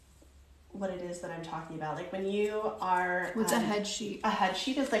what it is that I'm talking about. Like when you are... What's a head sheet? A head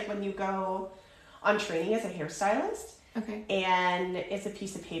sheet is like when you go on training as a hairstylist. Okay. And it's a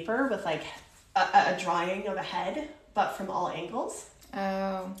piece of paper with like a drawing of a head, but from all angles.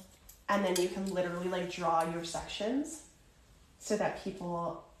 Oh. And then you can literally like draw your sections so that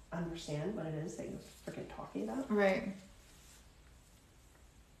people understand what it is that you're freaking talking about. Right.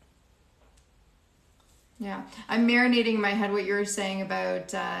 Yeah. I'm marinating in my head what you were saying about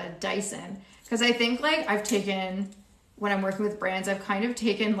Dyson. Because I think like I've taken, when I'm working with brands, I've kind of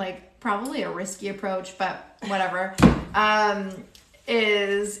taken like probably a risky approach, but whatever.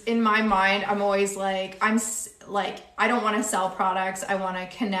 Is in my mind, I'm always like, I don't want to sell products. I want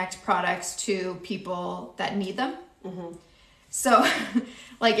to connect products to people that need them. Mm-hmm. So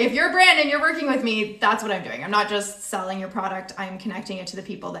like if you're a brand and you're working with me, that's what I'm doing. I'm not just selling your product. I'm connecting it to the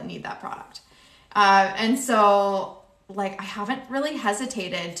people that need that product. And so like, I haven't really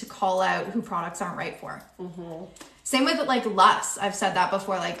hesitated to call out who products aren't right for. Mm-hmm. Same with like Luss. I've said that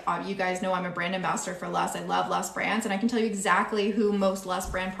before. Like you guys know I'm a brand ambassador for Luss. I love Luss brands, and I can tell you exactly who most Luss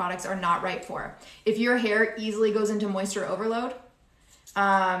brand products are not right for. If your hair easily goes into moisture overload,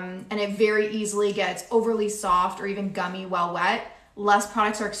 and it very easily gets overly soft or even gummy while wet, Luss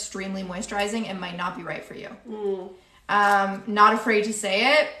products are extremely moisturizing and might not be right for you. Not afraid to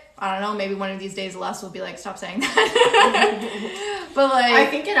say it. I don't know, maybe one of these days Luss will be like, stop saying that. But like... I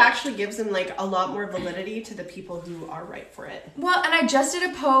think it actually gives them like a lot more validity to the people who are right for it. Well, and I just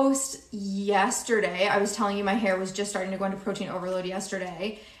did a post yesterday. I was telling you my hair was just starting to go into protein overload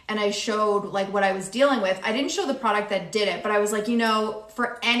yesterday. And I showed like what I was dealing with. I didn't show the product that did it, but I was like, you know,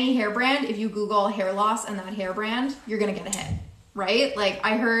 for any hair brand, if you Google hair loss and that hair brand, you're going to get a hit, right? Like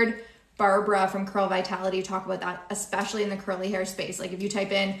I heard Barbara from Curl Vitality talk about that, especially in the curly hair space. Like if you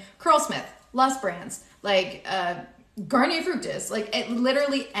type in Curlsmith, Luss brands, like Garnier Fructis, like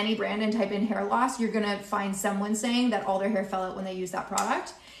literally any brand and type in hair loss, you're going to find someone saying that all their hair fell out when they use that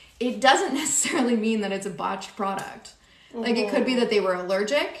product. It doesn't necessarily mean that it's a botched product. Like it could be that they were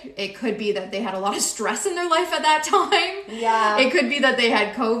allergic. It could be that they had a lot of stress in their life at that time. Yeah. It could be that they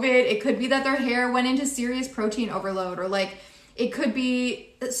had COVID. It could be that their hair went into serious protein overload, or like it could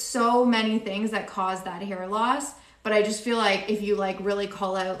be so many things that cause that hair loss. But I just feel like if you like really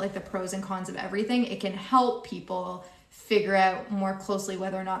call out like the pros and cons of everything, it can help people figure out more closely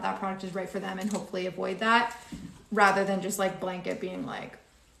whether or not that product is right for them and hopefully avoid that, rather than just like blanket being like,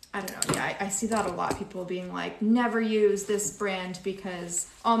 I don't know. Yeah, I see that a lot. People being like, never use this brand because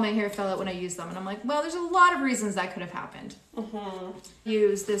all my hair fell out when I used them. And I'm like, well, there's a lot of reasons that could have happened. Mm-hmm.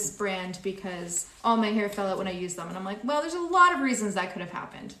 Use this brand because all my hair fell out when I used them. And I'm like, well, there's a lot of reasons that could have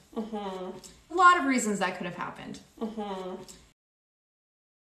happened. Mm-hmm. A lot of reasons that could have happened. Mm-hmm.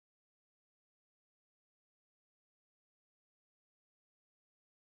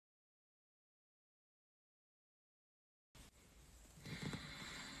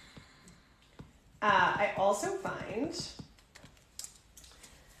 I also find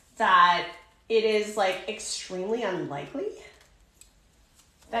that it is like extremely unlikely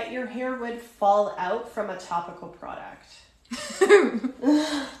that your hair would fall out from a topical product. Not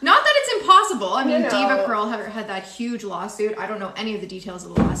that it's impossible. I mean, No. Diva Curl had that huge lawsuit. I don't know any of the details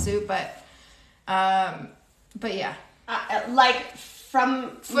of the lawsuit, but yeah. Like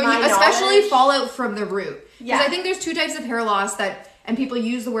from especially knowledge, fallout from the root. Because Yeah. I think there's two types of hair loss and people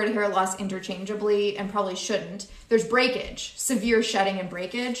use the word hair loss interchangeably and probably shouldn't. There's breakage, severe shedding and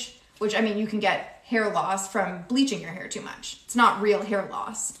breakage, which, I mean, you can get hair loss from bleaching your hair too much. It's not real hair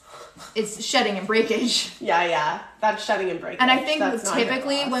loss. It's shedding and breakage. Yeah. That's shedding and breakage. And I think That's not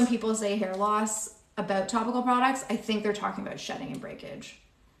typically hair loss. when people say hair loss about topical products, I think they're talking about shedding and breakage.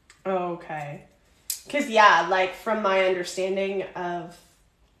 Okay. Because, yeah, like, from my understanding of,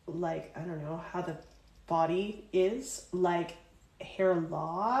 like, I don't know, how the body is, like, hair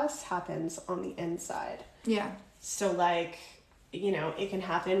loss happens on the inside. Yeah. So, like, you know, it can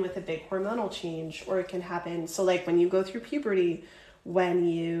happen with a big hormonal change, or it can happen, so, like, when you go through puberty, when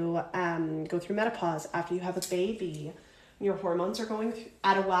you go through menopause, after you have a baby, your hormones are going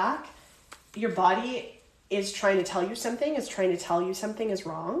out of whack, your body is trying to tell you something, is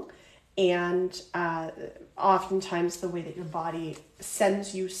wrong. And oftentimes the way that your body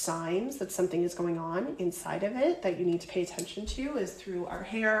sends you signs that something is going on inside of it that you need to pay attention to is through our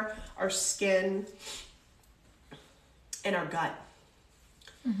hair, our skin, and our gut.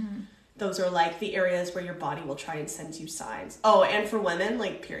 Mm-hmm. Those are like the areas where your body will try and send you signs. Oh, and for women,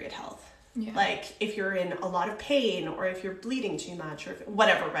 like period health. Yeah. Like if you're in a lot of pain, or if you're bleeding too much, or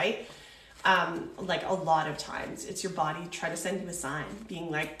whatever, right? Like a lot of times it's your body trying to send you a sign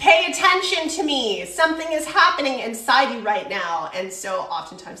being like, pay attention to me, something is happening inside you right now. And so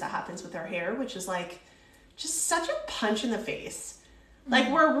oftentimes that happens with our hair, which is like just such a punch in the face.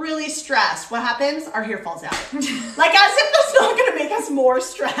 Like we're really stressed, what happens? Our hair falls out. Like as if that's not gonna make us more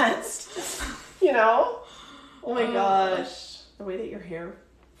stressed, you know? Oh my gosh, the way that your hair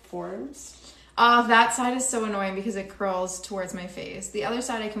forms. That side is so annoying because it curls towards my face. The other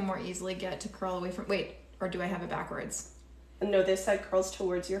side I can more easily get to curl away from... Wait, or do I have it backwards? No, this side curls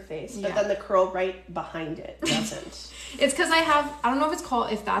towards your face, but Yeah. then the curl right behind it doesn't. It's because I don't know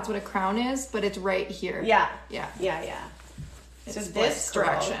if that's what a crown is, but it's right here. Yeah. Yeah. So It's this like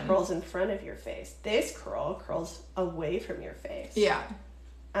curl direction. curls in front of your face. This curl curls away from your face. Yeah.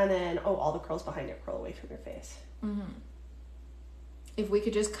 And then, all the curls behind it curl away from your face. Mm-hmm. If we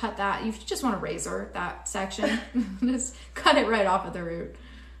could just cut that, if you just want to razor that section, just cut it right off at the root.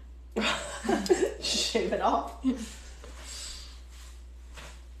 Shave it off.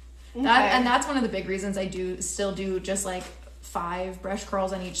 And that's one of the big reasons I still do just like 5 brush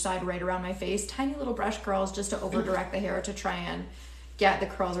curls on each side right around my face. Tiny little brush curls just to over direct the hair to try and get the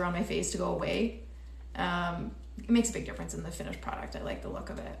curls around my face to go away. It makes a big difference in the finished product. I like the look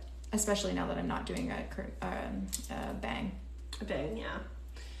of it, especially now that I'm not doing a bang. A bang, yeah.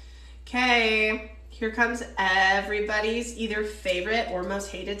 Okay, here comes everybody's either favorite or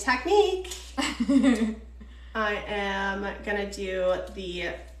most hated technique. I am gonna do the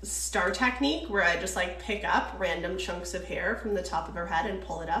star technique where I just like pick up random chunks of hair from the top of her head and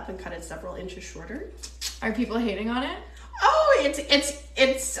pull it up and cut it several inches shorter. Are people hating on it? Oh,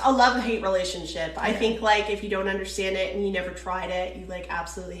 it's a love-hate relationship. Yeah. I think like if you don't understand it and you never tried it, you like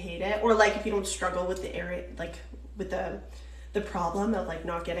absolutely hate it. Or like if you don't struggle with the area, like with the problem of like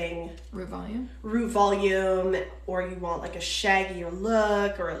not getting root volume, or you want like a shaggier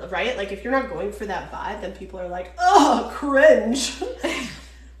look, or right, like if you're not going for that vibe, then people are like, oh, cringe.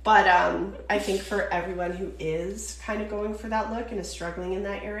 But I think for everyone who is kind of going for that look and is struggling in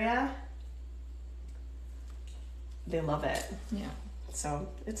that area, they love it. Yeah. So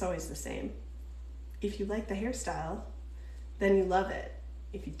it's always the same. If you like the hairstyle, then you love it.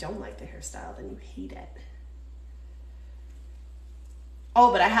 If you don't like the hairstyle, then you hate it.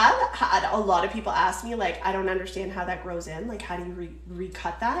 Oh, but I have had a lot of people ask me, like, I don't understand how that grows in. Like, how do you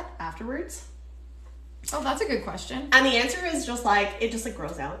recut that afterwards? Oh, that's a good question. And the answer is just like, it just like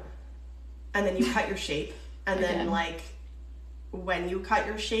grows out. And then you cut your shape. And then like, when you cut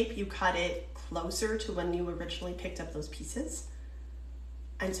your shape, you cut it closer to when you originally picked up those pieces.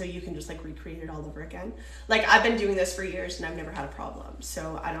 And so you can just like recreate it all over again. Like, I've been doing this for years and I've never had a problem.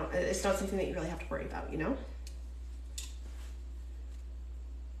 So it's not something that you really have to worry about, you know?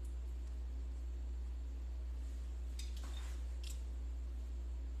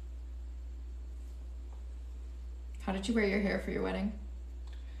 How did you wear your hair for your wedding?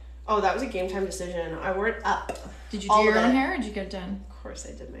 Oh, that was a game time decision. I wore it up. Did you do your own hair or did you get it done? Of course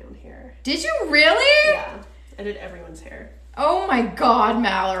I did my own hair. Did you really? Yeah. I did everyone's hair. Oh my God,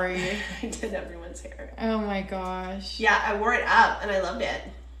 Mallory. I did everyone's man's hair. Oh my gosh. Yeah, I wore it up and I loved it.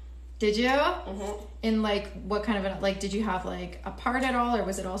 Did you? Mm-hmm. In like what kind of like did you have like a part at all, or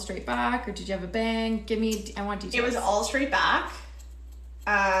was it all straight back, or did you have a bang? I want details. It was all straight back.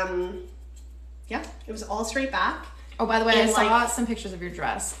 Yeah, it was all straight back. Oh, by the way, I saw some pictures of your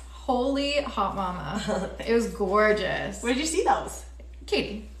dress. Holy hot mama. It was gorgeous. Where did you see those?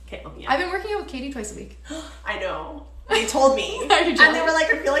 Katie. Okay, oh, yeah. I've been working out with Katie twice a week. I know. They told me. And Are you jealous? they were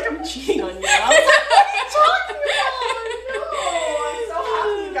like, I feel like I'm cheating on you. I was like, what are you talking about? No, I'm so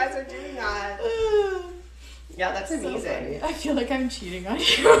happy you guys are doing that. Yeah, that's amazing. So I feel like I'm cheating on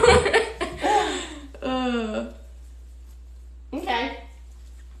you. Okay.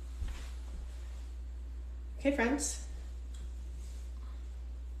 Okay, friends.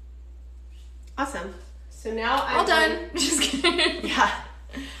 Awesome. So now I'm all done. Just kidding. Yeah.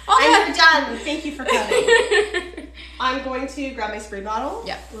 All I'm done. Thank you for coming. I'm going to grab my spray bottle.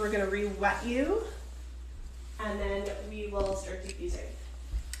 Yeah. We're going to re-wet you. And then we will start diffusing.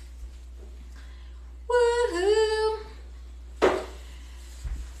 Woohoo!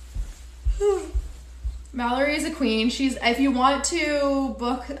 Mallory is a queen. If you want to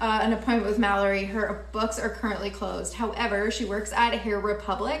book an appointment with Mallory, her books are currently closed. However, she works at Hair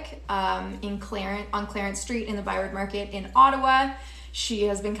Republic on Clarence Street in the Byward Market in Ottawa. She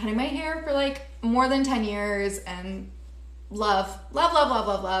has been cutting my hair for like more than 10 years and love.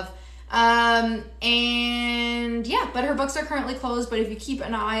 And yeah, but her books are currently closed. But if you keep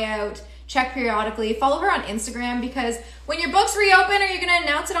an eye out, check periodically, follow her on Instagram, because when your books reopen, are you going to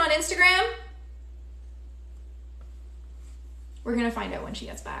announce it on Instagram? We're going to find out when she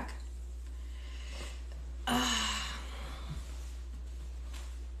gets back.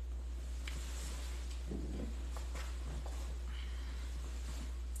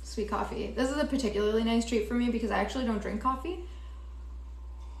 Sweet coffee. This is a particularly nice treat for me because I actually don't drink coffee.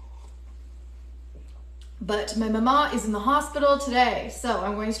 But my mama is in the hospital today, so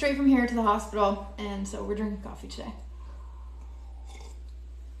I'm going straight from here to the hospital, and so we're drinking coffee today.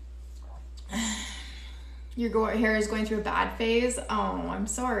 Your hair is going through a bad phase. Oh, I'm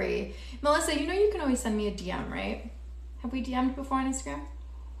sorry. Melissa, you know you can always send me a DM, right? Have we DM'd before on Instagram?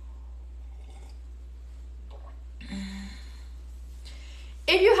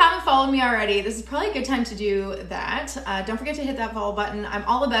 If you haven't followed me already, this is probably a good time to do that. Don't forget to hit that follow button. I'm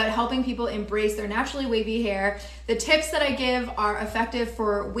all about helping people embrace their naturally wavy hair. The tips that I give are effective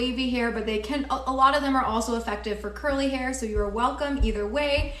for wavy hair, but a lot of them are also effective for curly hair, so you're welcome either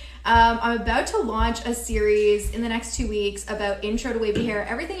way. I'm about to launch a series in the next 2 weeks about intro to wavy hair,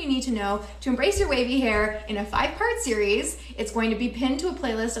 everything you need to know to embrace your wavy hair in a 5-part series. It's going to be pinned to a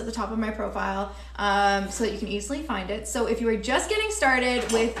playlist at the top of my profile so that you can easily find it. So if you are just getting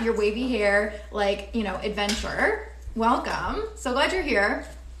started with your wavy hair, adventure, welcome. So glad you're here.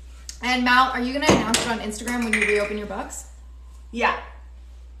 And Mal, are you going to announce it on Instagram when you reopen your books? Yeah.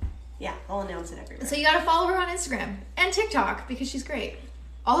 Yeah, I'll announce it everywhere. So you got to follow her on Instagram and TikTok because she's great.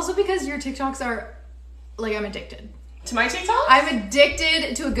 Also because your TikToks are, I'm addicted. To my TikToks? I'm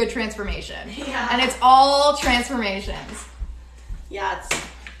addicted to a good transformation. Yeah. And it's all transformations. Yeah,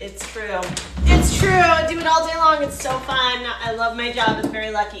 it's true. It's true. I do it all day long. It's so fun. I love my job. I'm very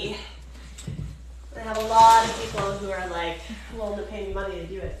lucky. I have a lot of people who are willing to pay me money to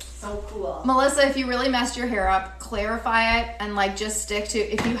do it. So cool. Melissa, if you really messed your hair up, clarify it and just stick to,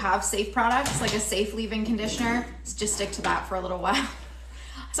 if you have safe products, like a safe leave-in conditioner, just stick to that for a little while.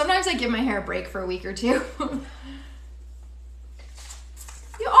 Sometimes I give my hair a break for a week or two. Oh,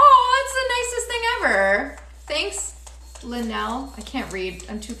 it's the nicest thing ever. Thanks, Linnell. I can't read.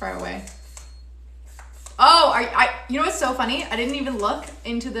 I'm too far away. Oh, you know what's so funny? I didn't even look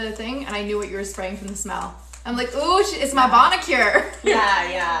into the thing, and I knew what you were spraying from the smell. I'm like, ooh, it's my Bonicure.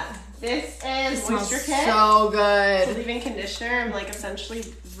 Yeah. This is Moisture Kit. So good. It's a leave-in conditioner. I'm essentially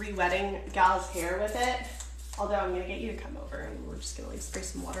re-wetting Gal's hair with it. Although I'm gonna get you to come over and we're just gonna spray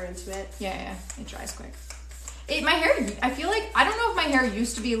some water into it. Yeah, it dries quick. My hair, I feel I don't know if my hair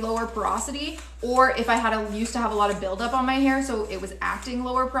used to be lower porosity or if I used to have a lot of buildup on my hair, so it was acting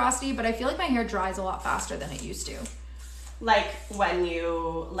lower porosity, but I feel my hair dries a lot faster than it used to. When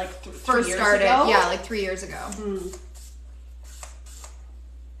you, first started, ago? Yeah, 3 years ago.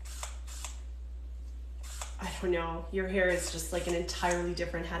 I don't know. Your hair is just an entirely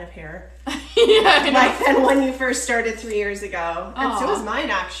different head of hair. Yeah, than when you first started 3 years ago. And so is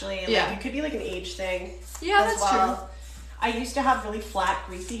mine, actually. Yeah. It could be an age thing. Yeah, that's true. I used to have really flat,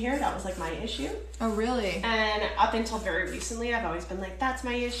 greasy hair. That was my issue. Oh, really? And up until very recently, I've always been that's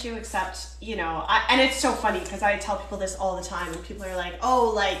my issue, except, and it's so funny because I tell people this all the time and people are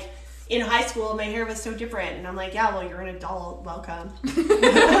in high school, my hair was so different. And I'm like, yeah, well, you're an adult. Welcome.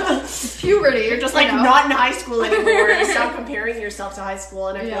 Puberty. You're just like not in high school anymore. Stop comparing yourself to high school.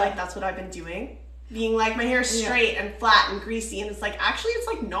 And I feel like that's what I've been doing. Being like, my hair's straight and flat and greasy. And it's like, actually, it's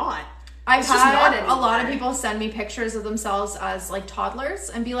like not. I've had a lot of people send me pictures of themselves as like toddlers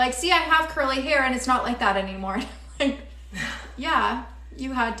and be like, see, I have curly hair and it's not like that anymore. Like, yeah.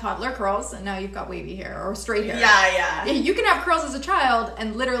 You had toddler curls and now you've got wavy hair or straight hair. Yeah. You can have curls as a child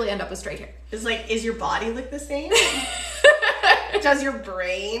and literally end up with straight hair. It's like, is your body look the same? Does your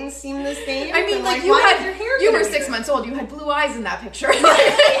brain seem the same? I mean, like you were 6 months old. You had blue eyes in that picture. Exactly.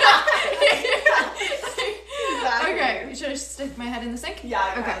 Okay, should I stick my head in the sink?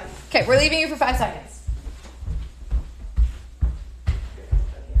 Yeah. Okay, we're leaving you for 5 seconds.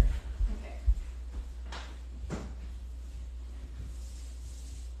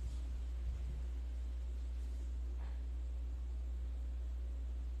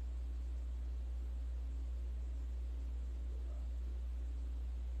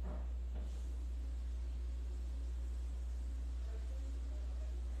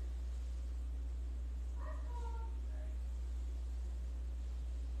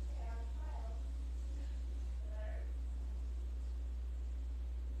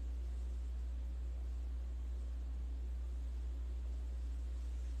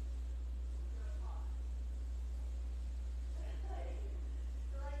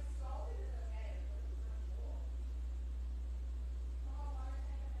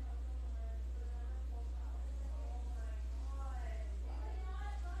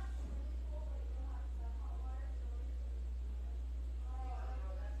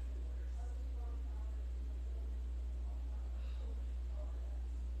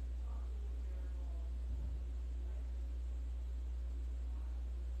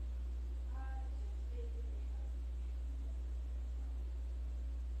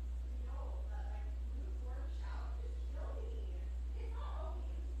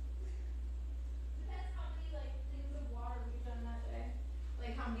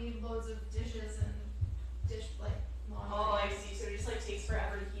 Loads of dishes and laundry. Oh, I see. So it just like takes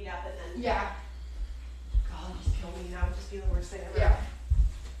forever to heat up and then. Yeah. God, just kill me. That would just be the worst thing ever. Yeah.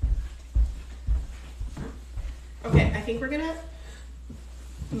 Okay, I think we're gonna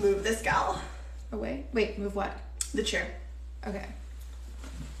move this gal away. Wait, move what? The chair. Okay.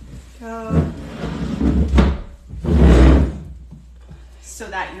 Go. So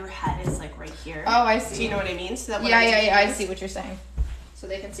that your head is like right here. Oh, I see. Do you know what I mean? So that yeah, I see what you're saying. So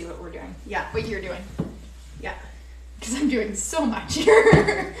they can see what we're doing. Yeah. What you're doing. Yeah. Because I'm doing so much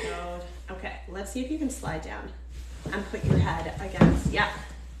here. God. Okay, let's see if you can slide down and put your head against. Yeah.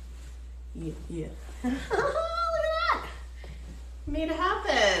 Yeah. Look at that. Made it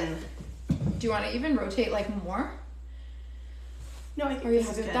happen. Do you want to even rotate like more? No, I think Are you this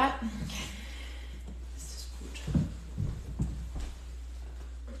happy is with good. that? Okay. This is good.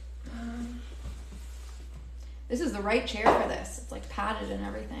 This is the right chair for this. It's like padded and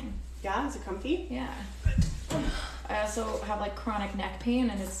everything. Yeah, is it comfy? Yeah. I also have like chronic neck pain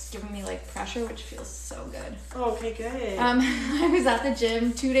and it's giving me like pressure, which feels so good. Oh, okay, good. I was at the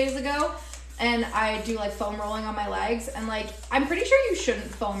gym 2 days ago and I do like foam rolling on my legs and like I'm pretty sure you shouldn't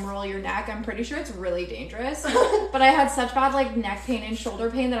foam roll your neck. I'm pretty sure it's really dangerous. But I had such bad like neck pain and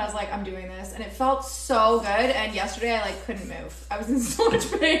shoulder pain that I was like, I'm doing this, and it felt so good. And yesterday I like couldn't move. I was in so much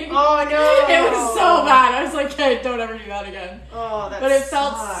pain. Oh no. It was so bad. I was like, hey, don't ever do that again. Oh, that But it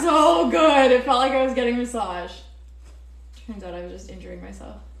felt sucks. so good. It felt like I was getting a massage. Turns out I was just injuring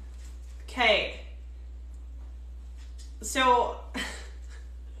myself. Okay. So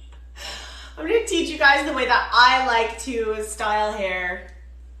I'm going to teach you guys the way that I like to style hair.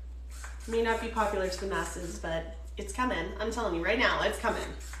 May not be popular to the masses, but it's coming. I'm telling you right now, it's coming.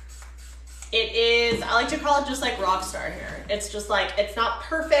 It is, I like to call it just like rock star hair. It's just like, it's not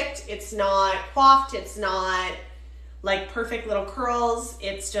perfect. It's not coiffed. It's not like perfect little curls.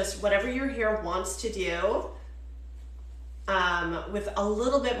 It's just whatever your hair wants to do, with a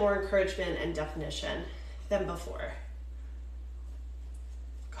little bit more encouragement and definition than before.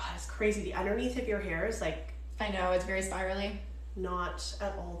 God, it's crazy. The underneath of your hair is like, I know, it's very spirally. not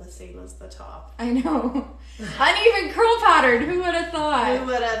at all the same as the top. I know. Uneven curl pattern. Who would have thought? Who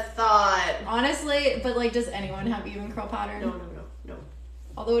would have thought? Honestly, but like, does anyone have even curl pattern? No.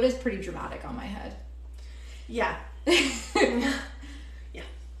 Although it is pretty dramatic on my head. Yeah. Yeah.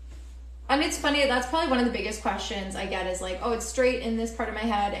 And it's funny, that's probably one of the biggest questions I get is like, oh, it's straight in this part of my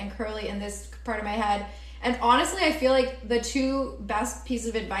head and curly in this part of my head. And honestly, I feel like the two best pieces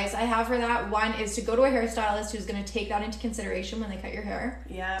of advice I have for that, one is to go to a hairstylist who's going to take that into consideration when they cut your hair.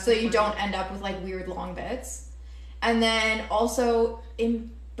 Yeah. So that you don't end up with like weird long bits. And then also embrace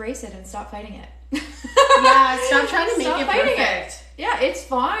embrace it and stop fighting it. Yeah, stop trying to make it perfect. Yeah, it's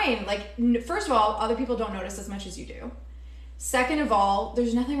fine. Like, first of all, other people don't notice as much as you do. Second of all,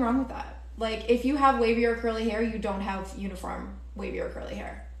 there's nothing wrong with that. Like, if you have wavy or curly hair, you don't have uniform wavy or curly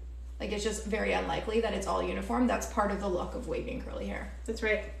hair. Like, it's just very unlikely that it's all uniform. That's part of the look of wavy and curly hair. That's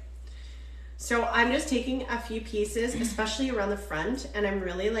right. So I'm just taking a few pieces, especially around the front, and I'm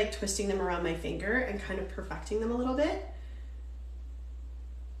really like twisting them around my finger and kind of perfecting them a little bit.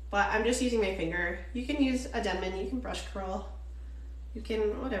 But I'm just using my finger. You can use a Denman, you can brush curl, you can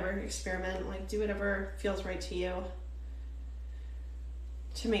whatever, experiment, like do whatever feels right to you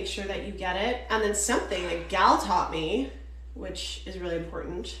to make sure that you get it. And then something that Gal taught me, which is really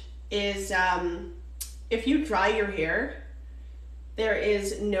important, is if you dry your hair, there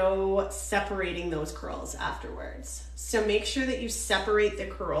is no separating those curls afterwards. So make sure that you separate the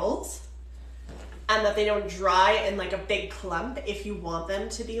curls and that they don't dry in like a big clump if you want them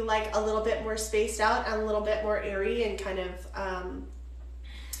to be like a little bit more spaced out and a little bit more airy and kind of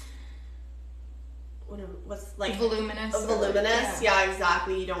what's like voluminous. Voluminous, yeah,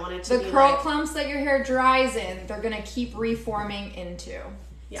 exactly. You don't want it to be the curl like, clumps that your hair dries in, they're gonna keep reforming into.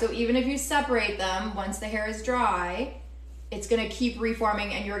 Yeah. So even if you separate them, once the hair is dry, it's gonna keep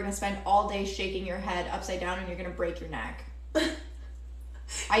reforming, and you're gonna spend all day shaking your head upside down, and you're gonna break your neck.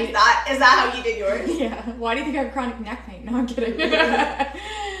 Is that how you did yours? Yeah. Why do you think I have chronic neck pain? No, I'm kidding.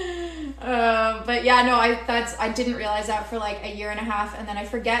 But yeah, no, I didn't realize that for like a year and a half, and then I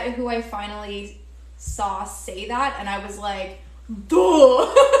forget who I finally saw say that, and I was like,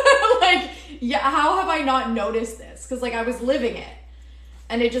 duh. Like, yeah, how have I not noticed this? Because like I was living it.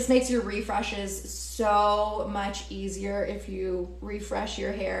 And it just makes your refreshes so much easier if you refresh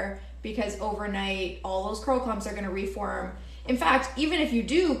your hair, because overnight all those curl clumps are going to reform. In fact, even if you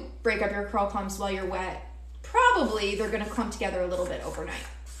do break up your curl clumps while you're wet, probably they're going to clump together a little bit overnight.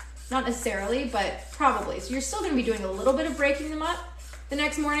 Not necessarily, but probably. So you're still going to be doing a little bit of breaking them up the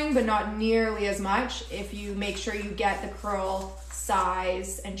next morning, but not nearly as much if you make sure you get the curl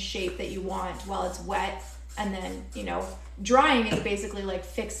size and shape that you want while it's wet. And then, you know, drying is basically like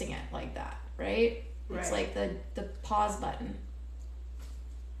fixing it like that, right? It's like the pause button.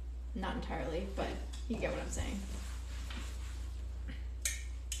 Not entirely, but you get what I'm saying.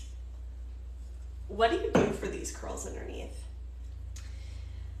 What do you do for these curls underneath?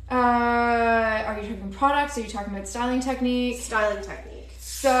 Are you talking products? Are you talking about styling technique? Styling technique.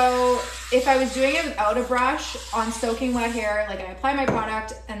 So if I was doing it without a brush on soaking wet hair, like I apply my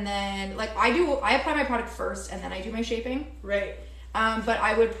product and then like I apply my product first and then I do my shaping. Right. But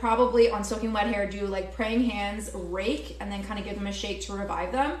I would probably on soaking wet hair do like praying hands, rake, and then kind of give them a shake to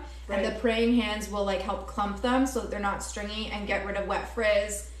revive them. Right. And the praying hands will like help clump them so that they're not stringy and get rid of wet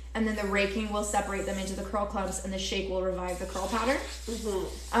frizz. And then the raking will separate them into the curl clumps, and the shake will revive the curl pattern.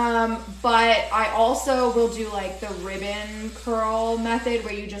 Mm-hmm. But I also will do like the ribbon curl method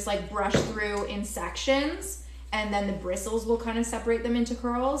where you just like brush through in sections, and then the bristles will kind of separate them into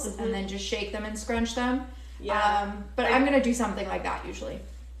curls, mm-hmm. and then just shake them and scrunch them. Yeah. But I'm going to do something like that usually.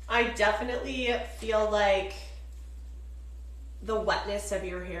 I definitely feel like the wetness of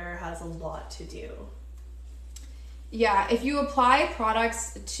your hair has a lot to do. Yeah, if you apply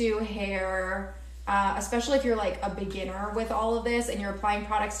products to hair, especially if you're like a beginner with all of this and you're applying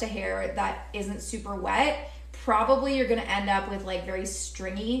products to hair that isn't super wet, probably you're going to end up with like very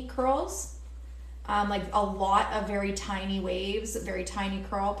stringy curls, like a lot of very tiny waves, very tiny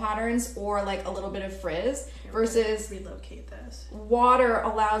curl patterns, or like a little bit of frizz. Versus relocate this. Water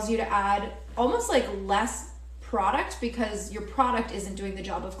allows you to add almost like less product because your product isn't doing the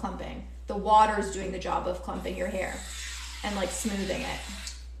job of clumping. The water is doing the job of clumping your hair and like smoothing it.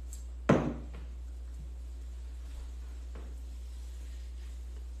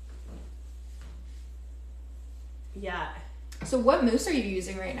 Yeah. So what mousse are you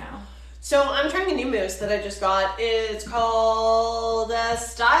using right now? So I'm trying a new mousse that I just got. It's called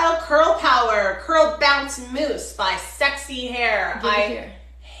Style Curl Power Curl Bounce Mousse by Sexy Hair. I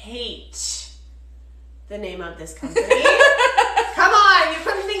hate the name of this company. Come on, you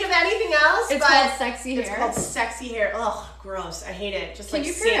couldn't think of anything else. It's called Sexy Hair. It's called Sexy Hair. Ugh, gross. I hate it. Just Can like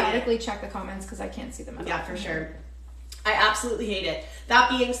you periodically check the comments because I can't see them at all. Yeah, for sure. I absolutely hate it. That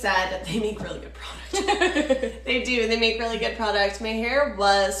being said, they make really good product. They do. They make really good product. My hair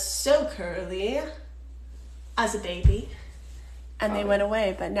was so curly as a baby, and they went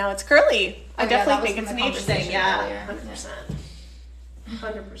away, but now it's curly. I definitely think it's an age thing. Yeah, 100%.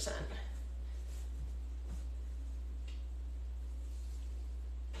 100%.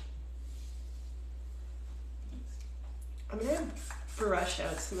 I'm gonna brush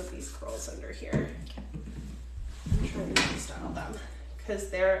out some of these curls under here. Okay. I'm trying to style them because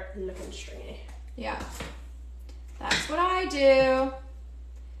they're looking stringy. Yeah. That's what I do.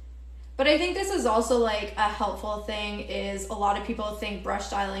 But I think this is also like a helpful thing is a lot of people think brush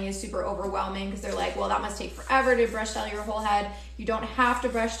styling is super overwhelming because they're like, well, that must take forever to brush style your whole head. You don't have to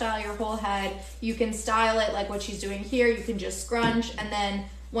brush style your whole head. You can style it like what she's doing here. You can just scrunch. And then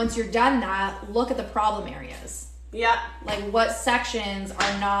once you're done that, look at the problem areas. Yeah. Like what sections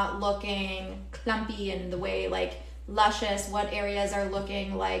are not looking clumpy in the way, like luscious, what areas are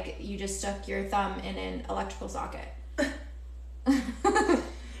looking like you just stuck your thumb in an electrical socket.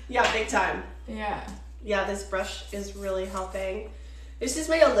 Yeah, big time. Yeah. Yeah, this brush is really helping. This is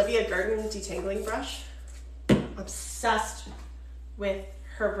my Olivia Garden detangling brush. Obsessed with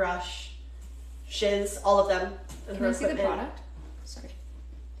her brush. Shiz, all of them. And Can I see the product? Sorry.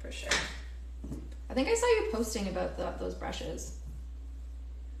 For sure. I think I saw you posting about those brushes.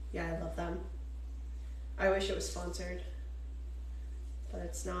 Yeah, I love them. I wish it was sponsored, but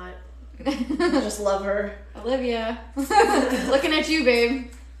it's not. I just love her. Olivia. Looking at you,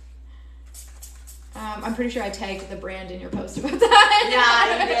 babe. I'm pretty sure I tagged the brand in your post about that.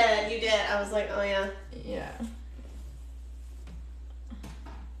 Yeah, you did. I was like, oh yeah. Yeah.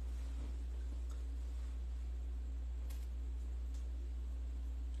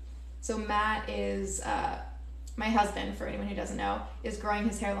 So Matt is, my husband, for anyone who doesn't know, is growing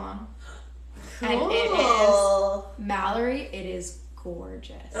his hair long. Cool. And it is, Mallory, it is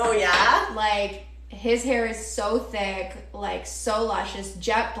gorgeous. Oh yeah? Like, his hair is so thick, like so luscious,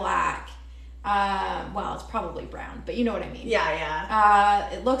 jet black. Well, it's probably brown, but you know what I mean. Yeah.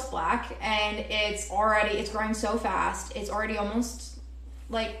 It looks black, and it's growing so fast. It's already almost,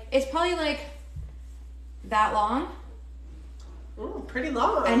 like, it's probably like that long. Ooh, pretty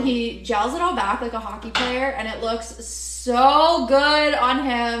long. And he gels it all back like a hockey player, and it looks so good on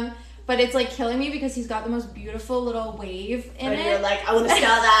him. But it's like killing me because he's got the most beautiful little wave in it. And you're like, I want to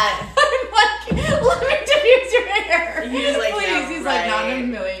style that. I'm like, let me diffuse your hair. He's like, please. yeah, He's right. like, not in a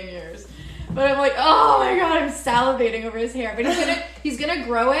million years. But I'm like, oh my god, I'm salivating over his hair. But he's gonna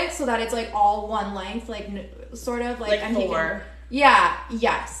grow it so that it's like all one length, like sort of like and Thor.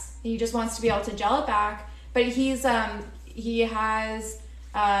 Yes. He just wants to be able to gel it back. But he has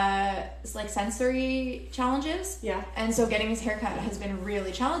like sensory challenges. Yeah. And so getting his haircut has been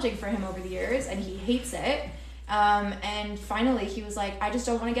really challenging for him over the years, and he hates it. And finally he was like, I just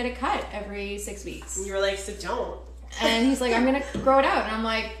don't want to get it cut every 6 weeks. And you were like, so don't. And he's like, I'm gonna grow it out. And I'm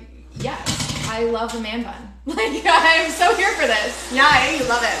like, yes, I love the man bun. Like, I'm so here for this. Yeah, I know you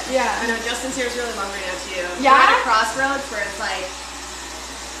love it. Yeah. I know Justin's hair is really long right now too. Yeah? We're at a crossroads where it's like,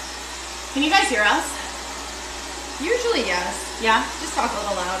 can you guys hear us? Usually, yes. Yeah? Just talk a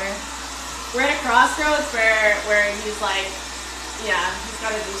little louder. We're at a crossroads where he's like, yeah, he's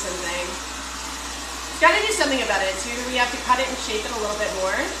got to do something. He's got to do something about it. So either we have to cut it and shape it a little bit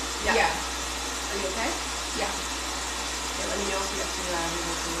more. Yeah. Are you okay? Yeah. Okay, let me know if you have to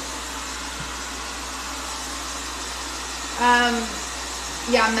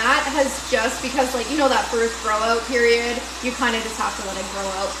Yeah, Matt has just, because like, you know, that first grow out period, you kind of just have to let it grow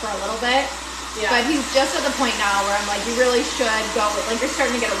out for a little bit. Yeah. But he's just at the point now where I'm like, you really should go, like you're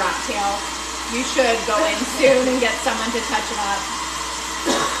starting to get a rat tail. You should go in soon and get someone to touch it up.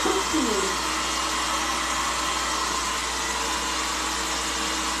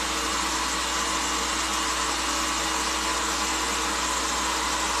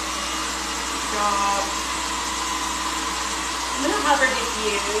 Stop. I'm gonna hover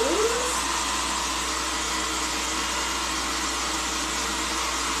diffuse.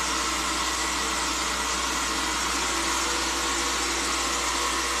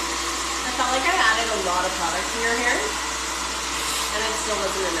 I felt like I added a lot of product to your hair, and it still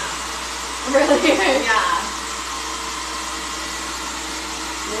wasn't enough. Really? Yeah.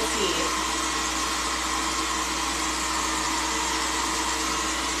 We'll see.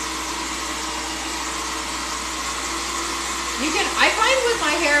 I find with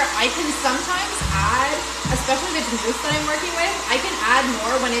my hair, I can sometimes add, especially if it's mousse that I'm working with, I can add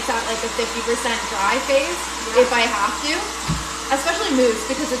more when it's at like a 50% dry phase, if I have to. Especially mousse,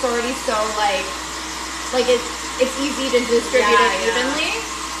 because it's already so like it's easy to distribute it evenly.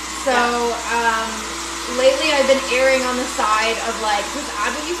 So lately I've been erring on the side of like, just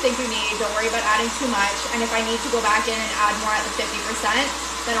add what you think you need, don't worry about adding too much, and if I need to go back in and add more at the 50%,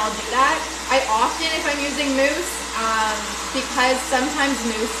 then I'll do that. I often, if I'm using mousse, because sometimes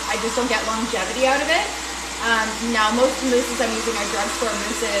mousse, I just don't get longevity out of it. Now, most of the mousses I'm using are drugstore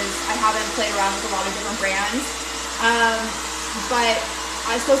mousses. I haven't played around with a lot of different brands.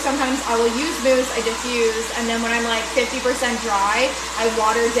 So sometimes I will use mousse, I diffuse, and then when I'm like 50% dry, I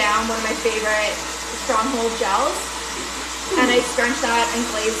water down one of my favorite Stronghold gels. and I scrunch that and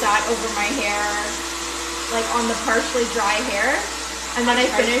glaze that over my hair, like on the partially dry hair. And then I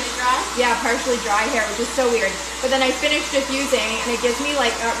finish, partially dry hair, which is so weird. But then I finish diffusing, and it gives me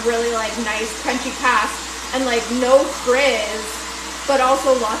like a really like nice crunchy cast, and like no frizz, but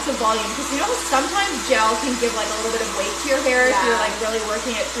also lots of volume. Because you know sometimes gel can give like a little bit of weight to your hair if you're like really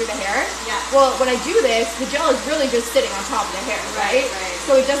working it through the hair. Yeah. Well, when I do this, the gel is really just sitting on top of the hair, right?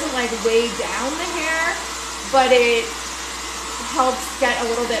 So it doesn't like weigh down the hair, but it helps get a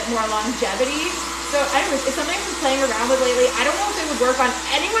little bit more longevity. So anyways, it's something I've been playing around with lately. I don't know if it would work on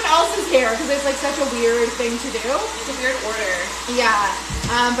anyone else's hair because it's like such a weird thing to do. It's a weird order. Yeah,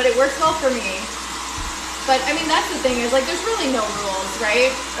 but it works well for me. But I mean, that's the thing is like there's really no rules,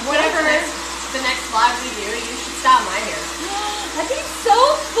 right? Whatever. The next vlog we do, you should style my hair. That'd be so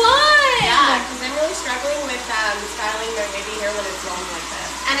fun! Yeah, because I'm really struggling with styling my wavy hair when it's long like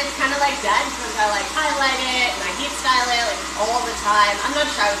this. And it's kind of like dead because I like highlight it and I heat style it like all the time. I'm not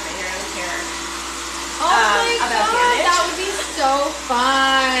shy with my hair, I don't care. Oh my god, that would be so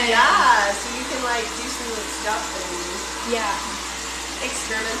fun. Yeah, so you can like do some stuff and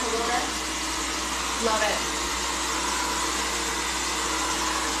experiment a little bit. Love it.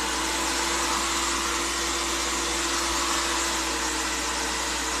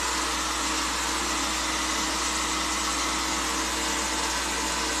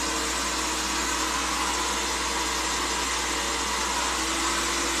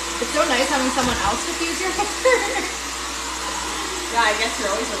 It's so nice having someone else diffuse your hair. Yeah, I guess you're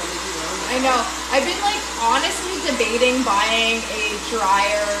always the one to do your own. I know. I've been like honestly debating buying a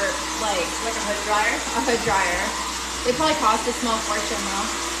dryer, like a hood dryer. A hood dryer. They probably cost a small fortune though.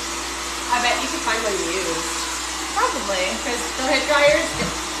 I bet you could find one used. Probably, because the hood dryers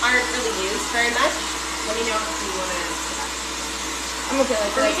aren't really used very much. Let me know if you want to. I'm okay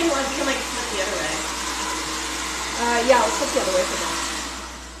like or this. we can like flip the other way. Yeah, let's flip the other way for now.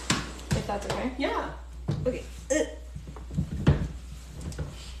 If that's okay. Yeah. Okay.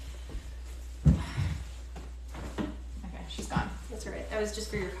 Okay, she's gone. That's all right. That was just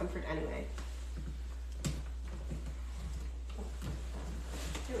for your comfort anyway.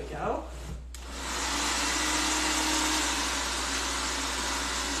 Here we go.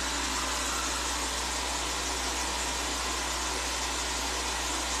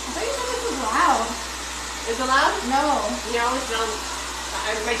 I thought you said this was loud. Is it loud? No. No, it's not.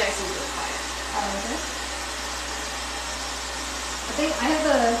 My Dyson's really quiet. Oh, okay. I think I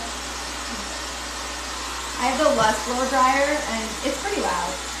have the less blow dryer and it's pretty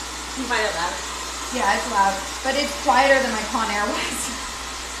loud. You find it loud? Yeah, it's loud, but it's quieter than my Conair was.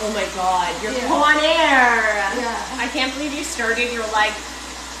 Oh my god, your Conair! Yeah. I can't believe you started your like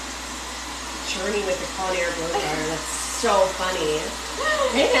journey with the Conair blow dryer. That's so funny.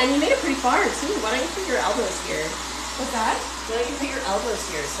 Hey man, you made it pretty far too. Why don't you put your elbows here? What's that? Why don't you put your elbows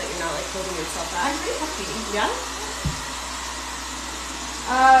here so that you're not like holding yourself up? I'm pretty happy. Yeah?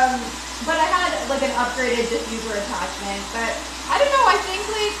 But I had like an upgraded diffuser attachment, but I don't know, I think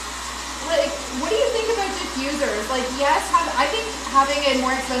like what do you think about diffusers? Like yes, I think having a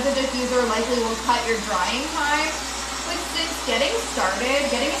more expensive diffuser likely will cut your drying time, but since getting started,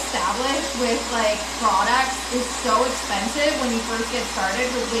 getting established with like products is so expensive when you first get started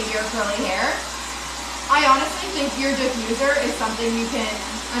with wavy or curly hair, I honestly think your diffuser is something you can,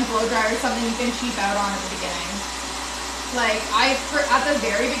 and blow dryer is something you can cheap out on at the beginning. Like at the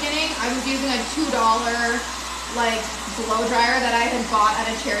very beginning, I was using a $2 like blow dryer that I had bought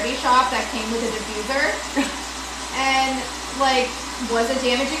at a charity shop that came with a diffuser. And like, was it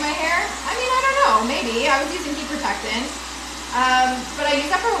damaging my hair? I mean, I don't know, maybe. I was using heat protectant. But I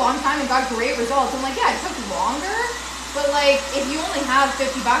used that for a long time and got great results. I'm like, yeah, it took longer, but like, if you only have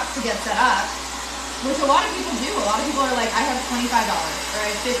 $50 to get set up, which a lot of people do. A lot of people are like, I have $25 or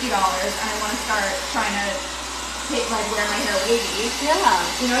I have $50 and I want to start trying to wear my hair wavy. Yeah.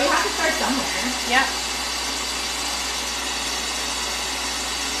 You know, you have to start somewhere. Yeah.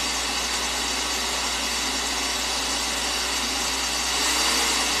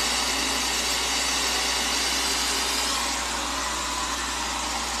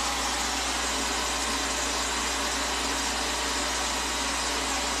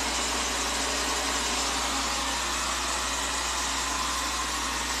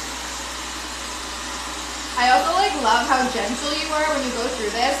 I also love how gentle you are when you go through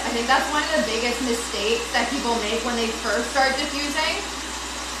this. I think that's one of the biggest mistakes that people make when they first start diffusing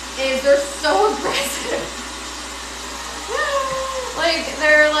is they're so aggressive. Like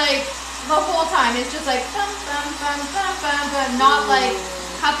they're like the whole time it's just like thump, thump, thump, thump, thump, thump, not like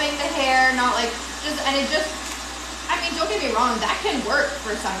cupping the hair, not like just, and it just, I mean, don't get me wrong, that can work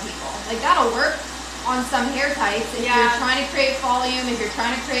for some people. Like that'll work on some hair types if Yeah. you're trying to create volume, if you're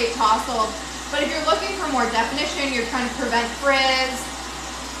trying to create tousle. But if you're looking for more definition, you're trying to prevent frizz,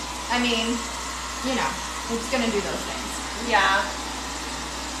 I mean, you know, it's gonna do those things. Yeah.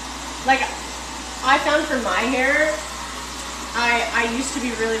 Like, I found for my hair, I used to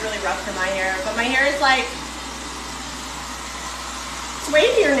be really, really rough for my hair, but my hair is like, it's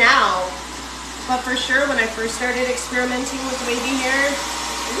wavier now. But for sure, when I first started experimenting with wavy hair,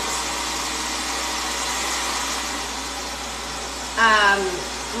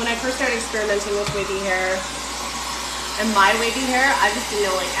 when I first started experimenting with wavy hair and my wavy hair, I just didn't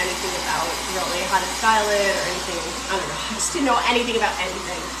know like anything about really how to style it or anything. I don't know. I just didn't know anything about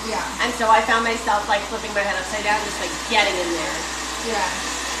anything. Yeah. And so I found myself like flipping my head upside down, just like getting in there. Yeah.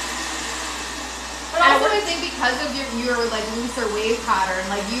 But also I think because of your like looser wave pattern,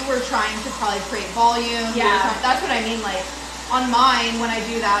 like you were trying to probably create volume. Yeah. That's what I mean. Like on mine, when I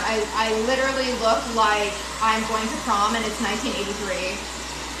do that, I literally look like I'm going to prom and it's 1983.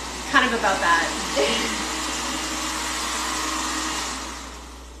 Kind of about that.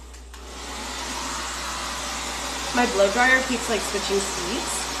 My blow dryer keeps like switching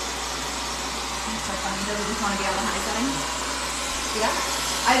speeds. It's so funny. Does it just want to be on the high setting? Yeah.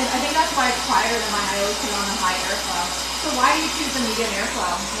 I think that's why it's quieter than mine. I always put it on the high airflow. So why do you choose the medium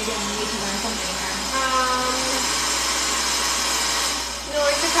airflow? Maybe I need to learn something here. No,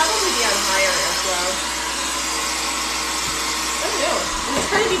 it could probably be on higher airflow. I don't know. I'm just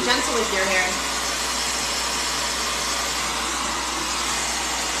trying to be gentle with your hair.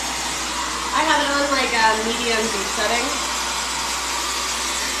 I have it on like a medium deep setting.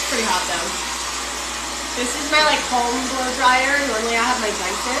 Pretty hot though. This is my like home blow dryer. Normally I have my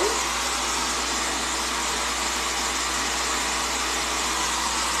Dyson.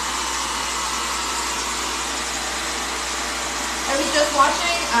 I was just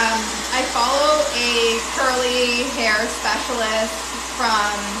watching, I follow a curly hair specialist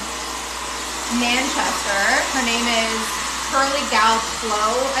from Manchester. Her name is Curly Gal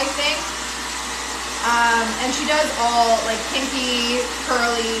Flow, I think. And she does all like kinky,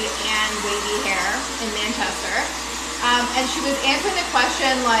 curly, and wavy hair in Manchester. And she was answering the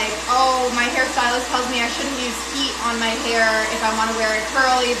question like, oh, my hairstylist tells me I shouldn't use heat on my hair if I want to wear it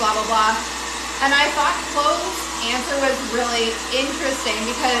curly, blah, blah, blah. And I thought Chloe's answer was really interesting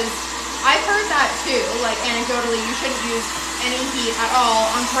because I've heard that too, like anecdotally, you shouldn't use any heat at all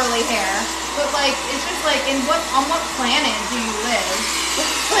on curly hair. But like, it's just like, on what planet do you live?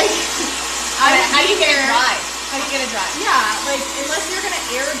 Like, how do you get it dry? How do you get it dry? Yeah, like unless you're gonna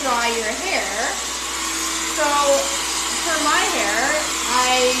air dry your hair. So for my hair,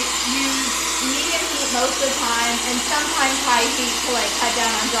 I use medium heat most of the time and sometimes high heat to like cut down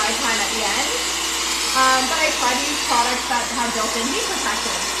on dry time at the end. But I try to use products that have built-in heat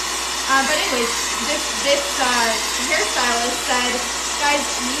protection. But anyways, this hairstylist said, guys,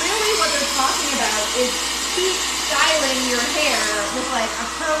 really what they're talking about is heat styling your hair with like a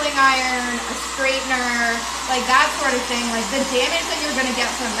curling iron, a straightener, like that sort of thing. Like the damage that you're gonna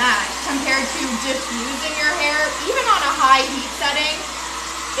get from that compared to diffusing your hair, even on a high heat setting,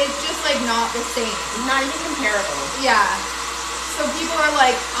 it's just like not the same. Not even comparable. Yeah. So people are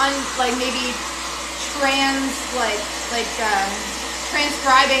like maybe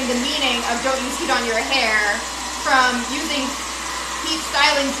transcribing the meaning of don't use heat on your hair from using heat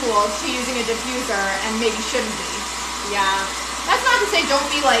styling tools to using a diffuser and maybe shouldn't be. Yeah. That's not to say don't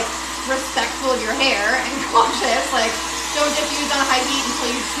be like respectful of your hair and cautious, like don't diffuse on a high heat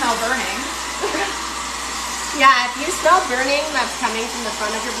until you smell burning. Yeah, if you smell burning that's coming from the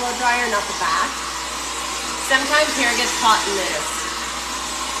front of your blow dryer, not the back. Sometimes hair gets caught in this.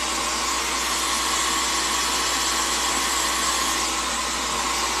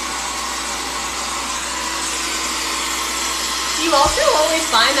 You also always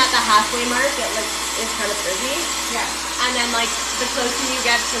find that the halfway mark is kind of frizzy. Yeah. And then like the closer you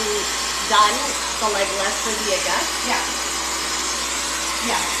get to done, the like less frizzy it gets. Yeah.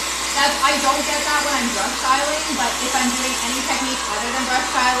 Yeah. I don't get that when I'm brush styling, but if I'm doing any technique other than brush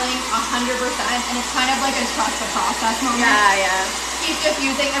styling, 100%, and it's kind of like a trust the process moment. Yeah, yeah. Keep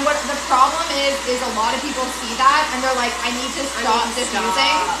diffusing, and what the problem is a lot of people see that and they're like, I need to stop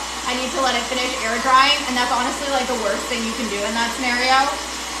diffusing. I need to let it finish air drying, and that's honestly like the worst thing you can do in that scenario.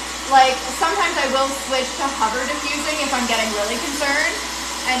 Like sometimes I will switch to hover diffusing if I'm getting really concerned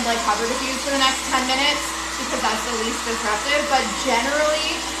and like hover diffuse for the next 10 minutes because that's the least disruptive, but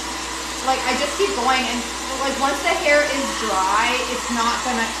generally like I just keep going, and like once the hair is dry, it's not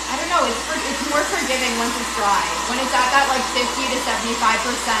gonna, I don't know, it's more forgiving once it's dry. When it's at that like 50 to 75%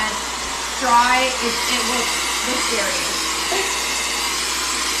 dry, it looks the scariest.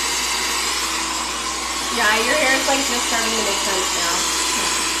 Yeah, your hair is like just starting to make sense now.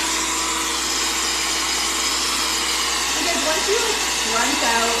 Because once you like scrunch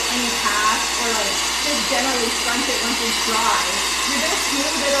out any patch or like just generally scrunch it once it's dry, you're gonna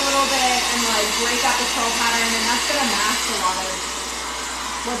smooth it a little bit and like break up the curl pattern, and that's gonna mask a lot of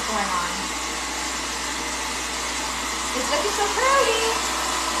what's going on. It's looking so curly.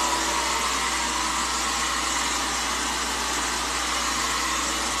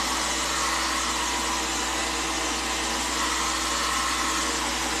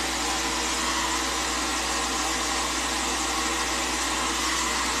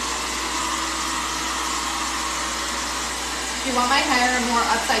 Do you want my hair more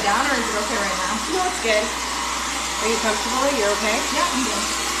upside down, or is it okay right now? No, it's good. Are you comfortable? You're okay? Yeah, I'm good.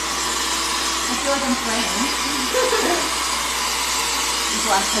 I feel like I'm praying. When's the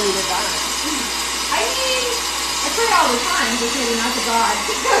last time you did that? I mean, I pray all the time, just maybe not to God.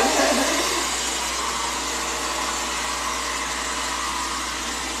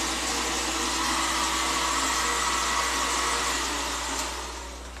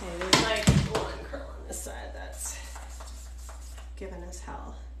 Okay, there's like one curl on this side that's giving us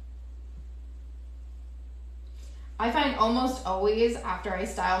hell. I find almost always after I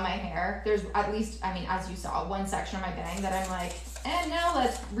style my hair, there's at least, I mean, as you saw, one section of my bang that I'm like, and now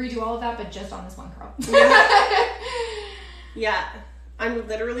let's redo all of that, but just on this one curl. Yeah. Yeah. I'm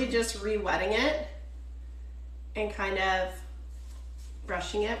literally just re-wetting it and kind of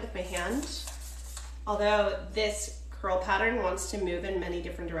brushing it with my hand. Although this curl pattern wants to move in many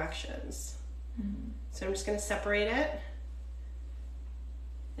different directions. Mm-hmm. So I'm just going to separate it.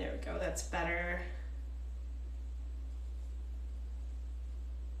 There we go. That's better.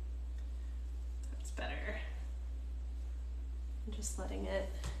 Better. I'm just letting it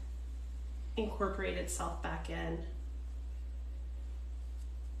incorporate itself back in.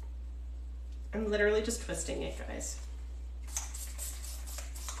 I'm literally just twisting it, guys.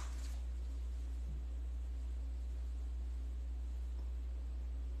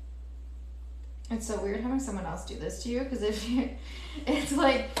 It's so weird having someone else do this to you, because if you, it's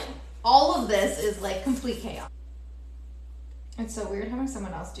like all of this is like complete chaos. It's so weird having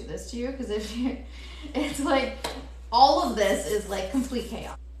someone else do this to you, because if you, it's like all of this is like complete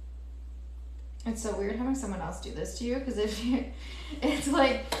chaos. It's so weird having someone else do this to you, because if you, it's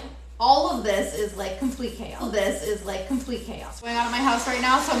like all of this is like complete chaos. All of this is like complete chaos. Going out of my house right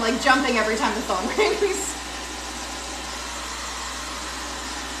now, so I'm like jumping every time the phone rings.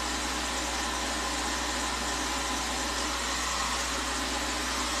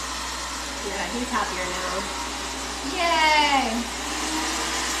 Yeah, he's happier now. Yay!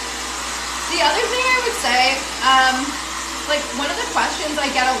 The other thing I would say, like one of the questions I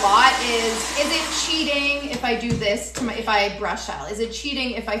get a lot is it cheating if I do this to my, if I brush style? Is it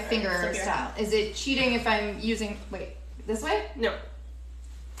cheating if I finger style? Is it cheating if I'm using, wait, this way? No.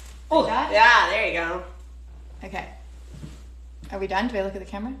 Oh, like that? Yeah, there you go. Okay. Are we done? Do I look at the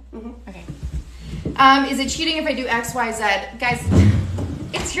camera? Mm-hmm. Okay. Is it cheating if I do X, Y, Z? Guys,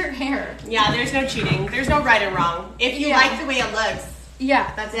 it's your hair. Yeah, there's no cheating. There's no right and wrong. If you like the way it looks,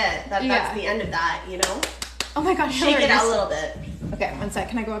 yeah, that's it. That's the end of that, you know? Oh my gosh, shake it out a little bit. Okay, one sec.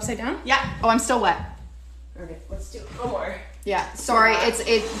 Can I go upside down? Yeah. Oh, I'm still wet. Okay, let's do one more. Yeah, sorry. It's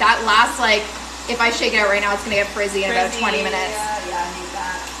that last, like, if I shake it out right now, it's gonna get frizzy in about 20 minutes. Yeah, I need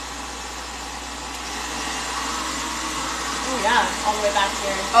that. Oh yeah, all the way back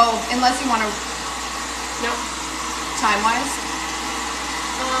here. Oh, unless you want to. Nope. Time-wise?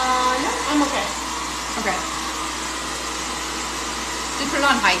 No, I'm okay. Okay. Just put it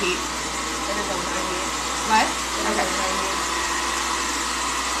on high heat. It is on high heat. What? Okay.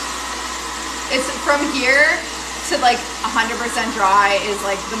 It's from here to like 100% dry is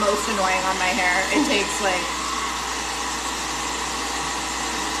like the most annoying on my hair. It takes like.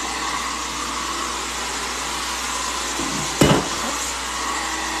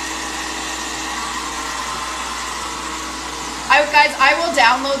 Guys, I will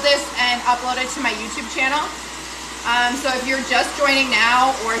download this and upload it to my YouTube channel. So if you're just joining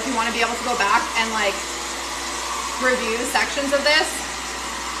now, or if you want to be able to go back and like review sections of this,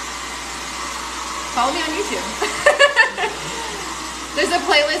 follow me on YouTube. There's a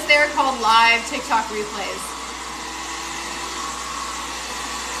playlist there called Live TikTok Replays.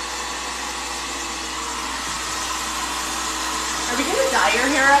 Are we gonna dye your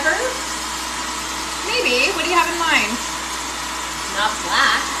hair ever? Maybe. What do you have in mind? Not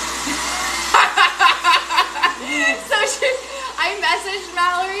black. So I messaged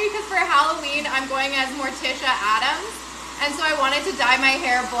Mallory because for Halloween I'm going as Morticia Adams, and so I wanted to dye my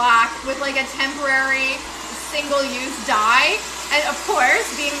hair black with like a temporary single-use dye, And of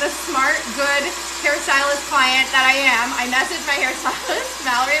course, being the smart, good hairstylist client that I am, I messaged my hairstylist,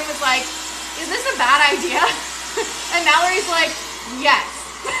 Mallory, and was like, is this a bad idea? And Mallory's like, yes.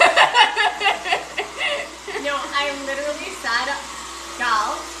 No, I literally said,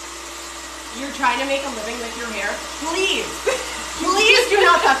 gal, you're trying to make a living with your hair. Please do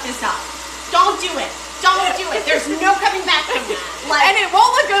not fuck this up. Don't do it. Don't do it. There's no coming back from that. Like, and it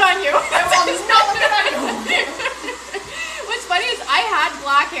won't look good on you. It will not look good on you. What's funny is I had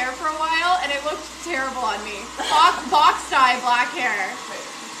black hair for a while and it looked terrible on me. Box dye black hair.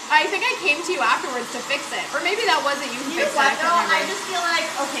 I think I came to you afterwards to fix it. Or maybe that wasn't you who fixed it. I though? I just feel like,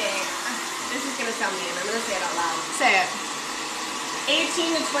 okay, this is going to sound mean. I'm going to say it out loud. Say it.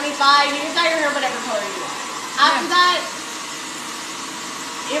 18 to 25, you can dye your hair whatever color you want. After that,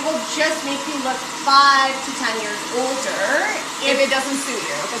 it will just make you look 5 to 10 years older. If it doesn't suit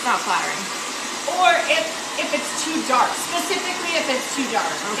you, if it's not flattering. Or if it's too dark. Specifically if it's too dark.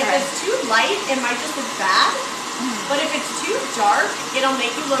 Okay. If it's too light, it might just look bad. But if it's too dark, it'll make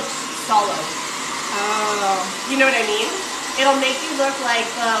you look solid. Oh. You know what I mean? It'll make you look like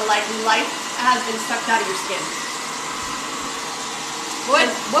life has been sucked out of your skin.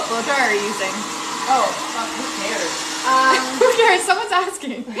 What blow dryer are you using? Oh, who cares? Who cares? Someone's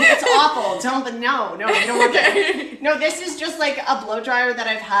asking. It's awful. No, you don't want it. No, this is just like a blow dryer that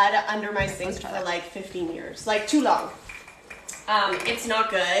I've had under my sink for like 15 years. Like too long. It's not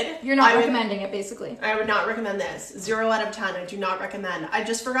good. You're not recommending it, basically. I would not recommend this. 0 out of 10. I do not recommend. I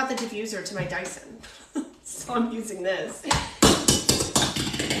just forgot the diffuser to my Dyson. So I'm using this.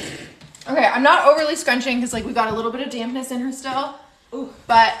 Okay, I'm not overly scrunching because like we got a little bit of dampness in her still. Ooh.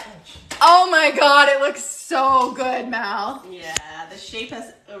 But, oh my god, it looks so good, Mal. Yeah, the shape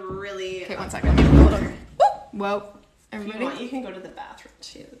has a really... Okay, 1 second. Hold on. Whoa. Everybody? If you want, you can go to the bathroom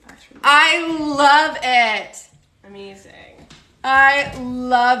too. I love it. Amazing. I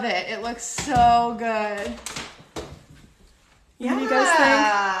love it. It looks so good. Yeah. What do you guys think?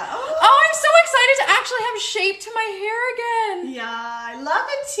 Oh, I'm so excited to actually have shape to my hair again. Yeah, I love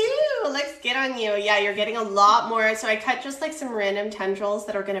it too. Looks good on you. Yeah, you're getting a lot more. So I cut just like some random tendrils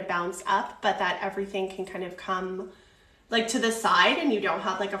that are going to bounce up, but that everything can kind of come like to the side and you don't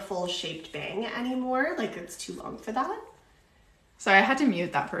have like a full shaped bang anymore. Like it's too long for that. Sorry, I had to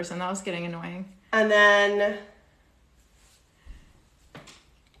mute that person. That was getting annoying. And then...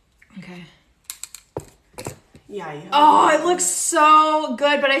 Okay. Yeah. Oh, it looks so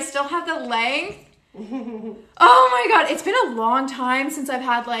good, but I still have the length. Oh my god, it's been a long time since I've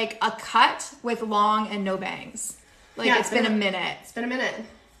had like a cut with long and no bangs. Like yeah, it's been a minute. It's been a minute.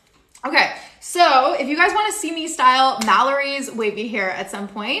 Okay, so if you guys want to see me style Mallory's wavy hair at some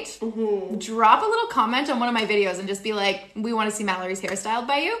point, drop a little comment on one of my videos and just be like, we want to see Mallory's hair styled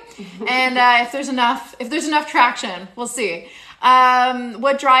by you. And if there's enough traction, we'll see.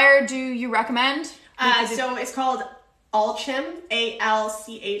 What dryer do you recommend? So it's called Alchim, Alchim.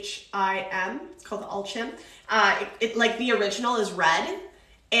 It's called Alchim. It like the original is red,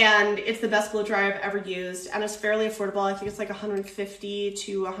 and it's the best blow dryer I've ever used, and it's fairly affordable. I think it's like $150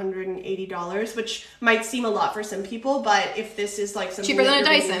 to $180, which might seem a lot for some people, but if this is like something cheaper than a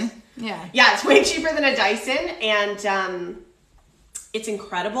Dyson, yeah, it's way cheaper than a Dyson, and it's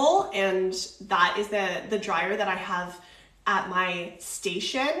incredible. And that is the dryer that I have at my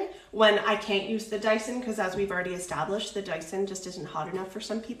station when I can't use the Dyson, because as we've already established, the Dyson just isn't hot enough for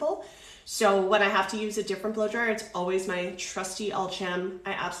some people. So when I have to use a different blow dryer, it's always my trusty Alchim.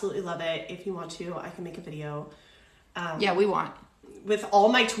 I absolutely love it. If you want to, I can make a video. Yeah, we want. With all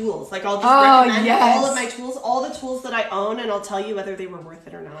my tools. Like I'll just recommend all of my tools, all the tools that I own, and I'll tell you whether they were worth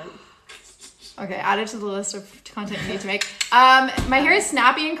it or not. Okay, add it to the list of content you need to make. My hair is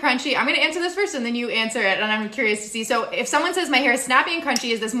snappy and crunchy. I'm going to answer this first and then you answer it, and I'm curious to see. So if someone says my hair is snappy and crunchy,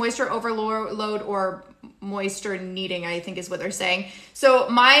 is this moisture overload or moisture needing, I think is what they're saying. So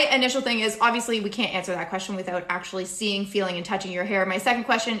my initial thing is, obviously we can't answer that question without actually seeing, feeling, and touching your hair. My second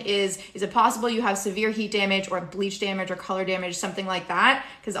question is it possible you have severe heat damage or bleach damage or color damage, something like that?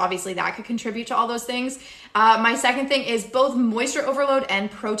 Because obviously that could contribute to all those things. My second thing is both moisture overload and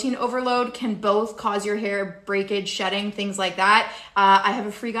protein overload can both cause your hair breakage, shedding, things like that. I have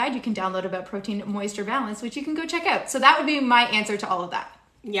a free guide you can download about protein moisture balance, which you can go check out. So that would be my answer to all of that.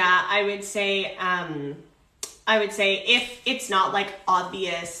 Yeah, I would say if it's not like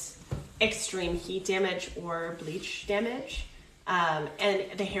obvious extreme heat damage or bleach damage, and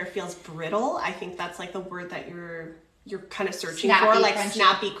the hair feels brittle, I think that's like the word that you're kind of searching for, like crunchy.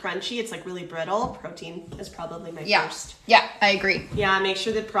 Snappy, crunchy. It's like really brittle. Protein is probably my first. Yeah, I agree. Yeah, make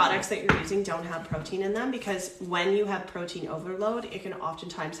sure the products that you're using don't have protein in them, because when you have protein overload, it can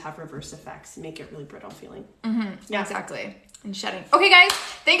oftentimes have reverse effects and make it really brittle feeling. Yeah, exactly. and shedding. Okay, guys,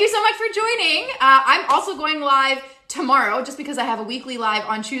 thank you so much for joining. I'm also going live tomorrow just because I have a weekly live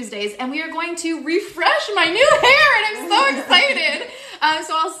on Tuesdays, and we are going to refresh my new hair, and I'm so excited.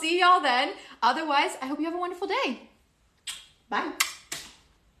 So I'll see y'all then. Otherwise, I hope you have a wonderful day. Bye.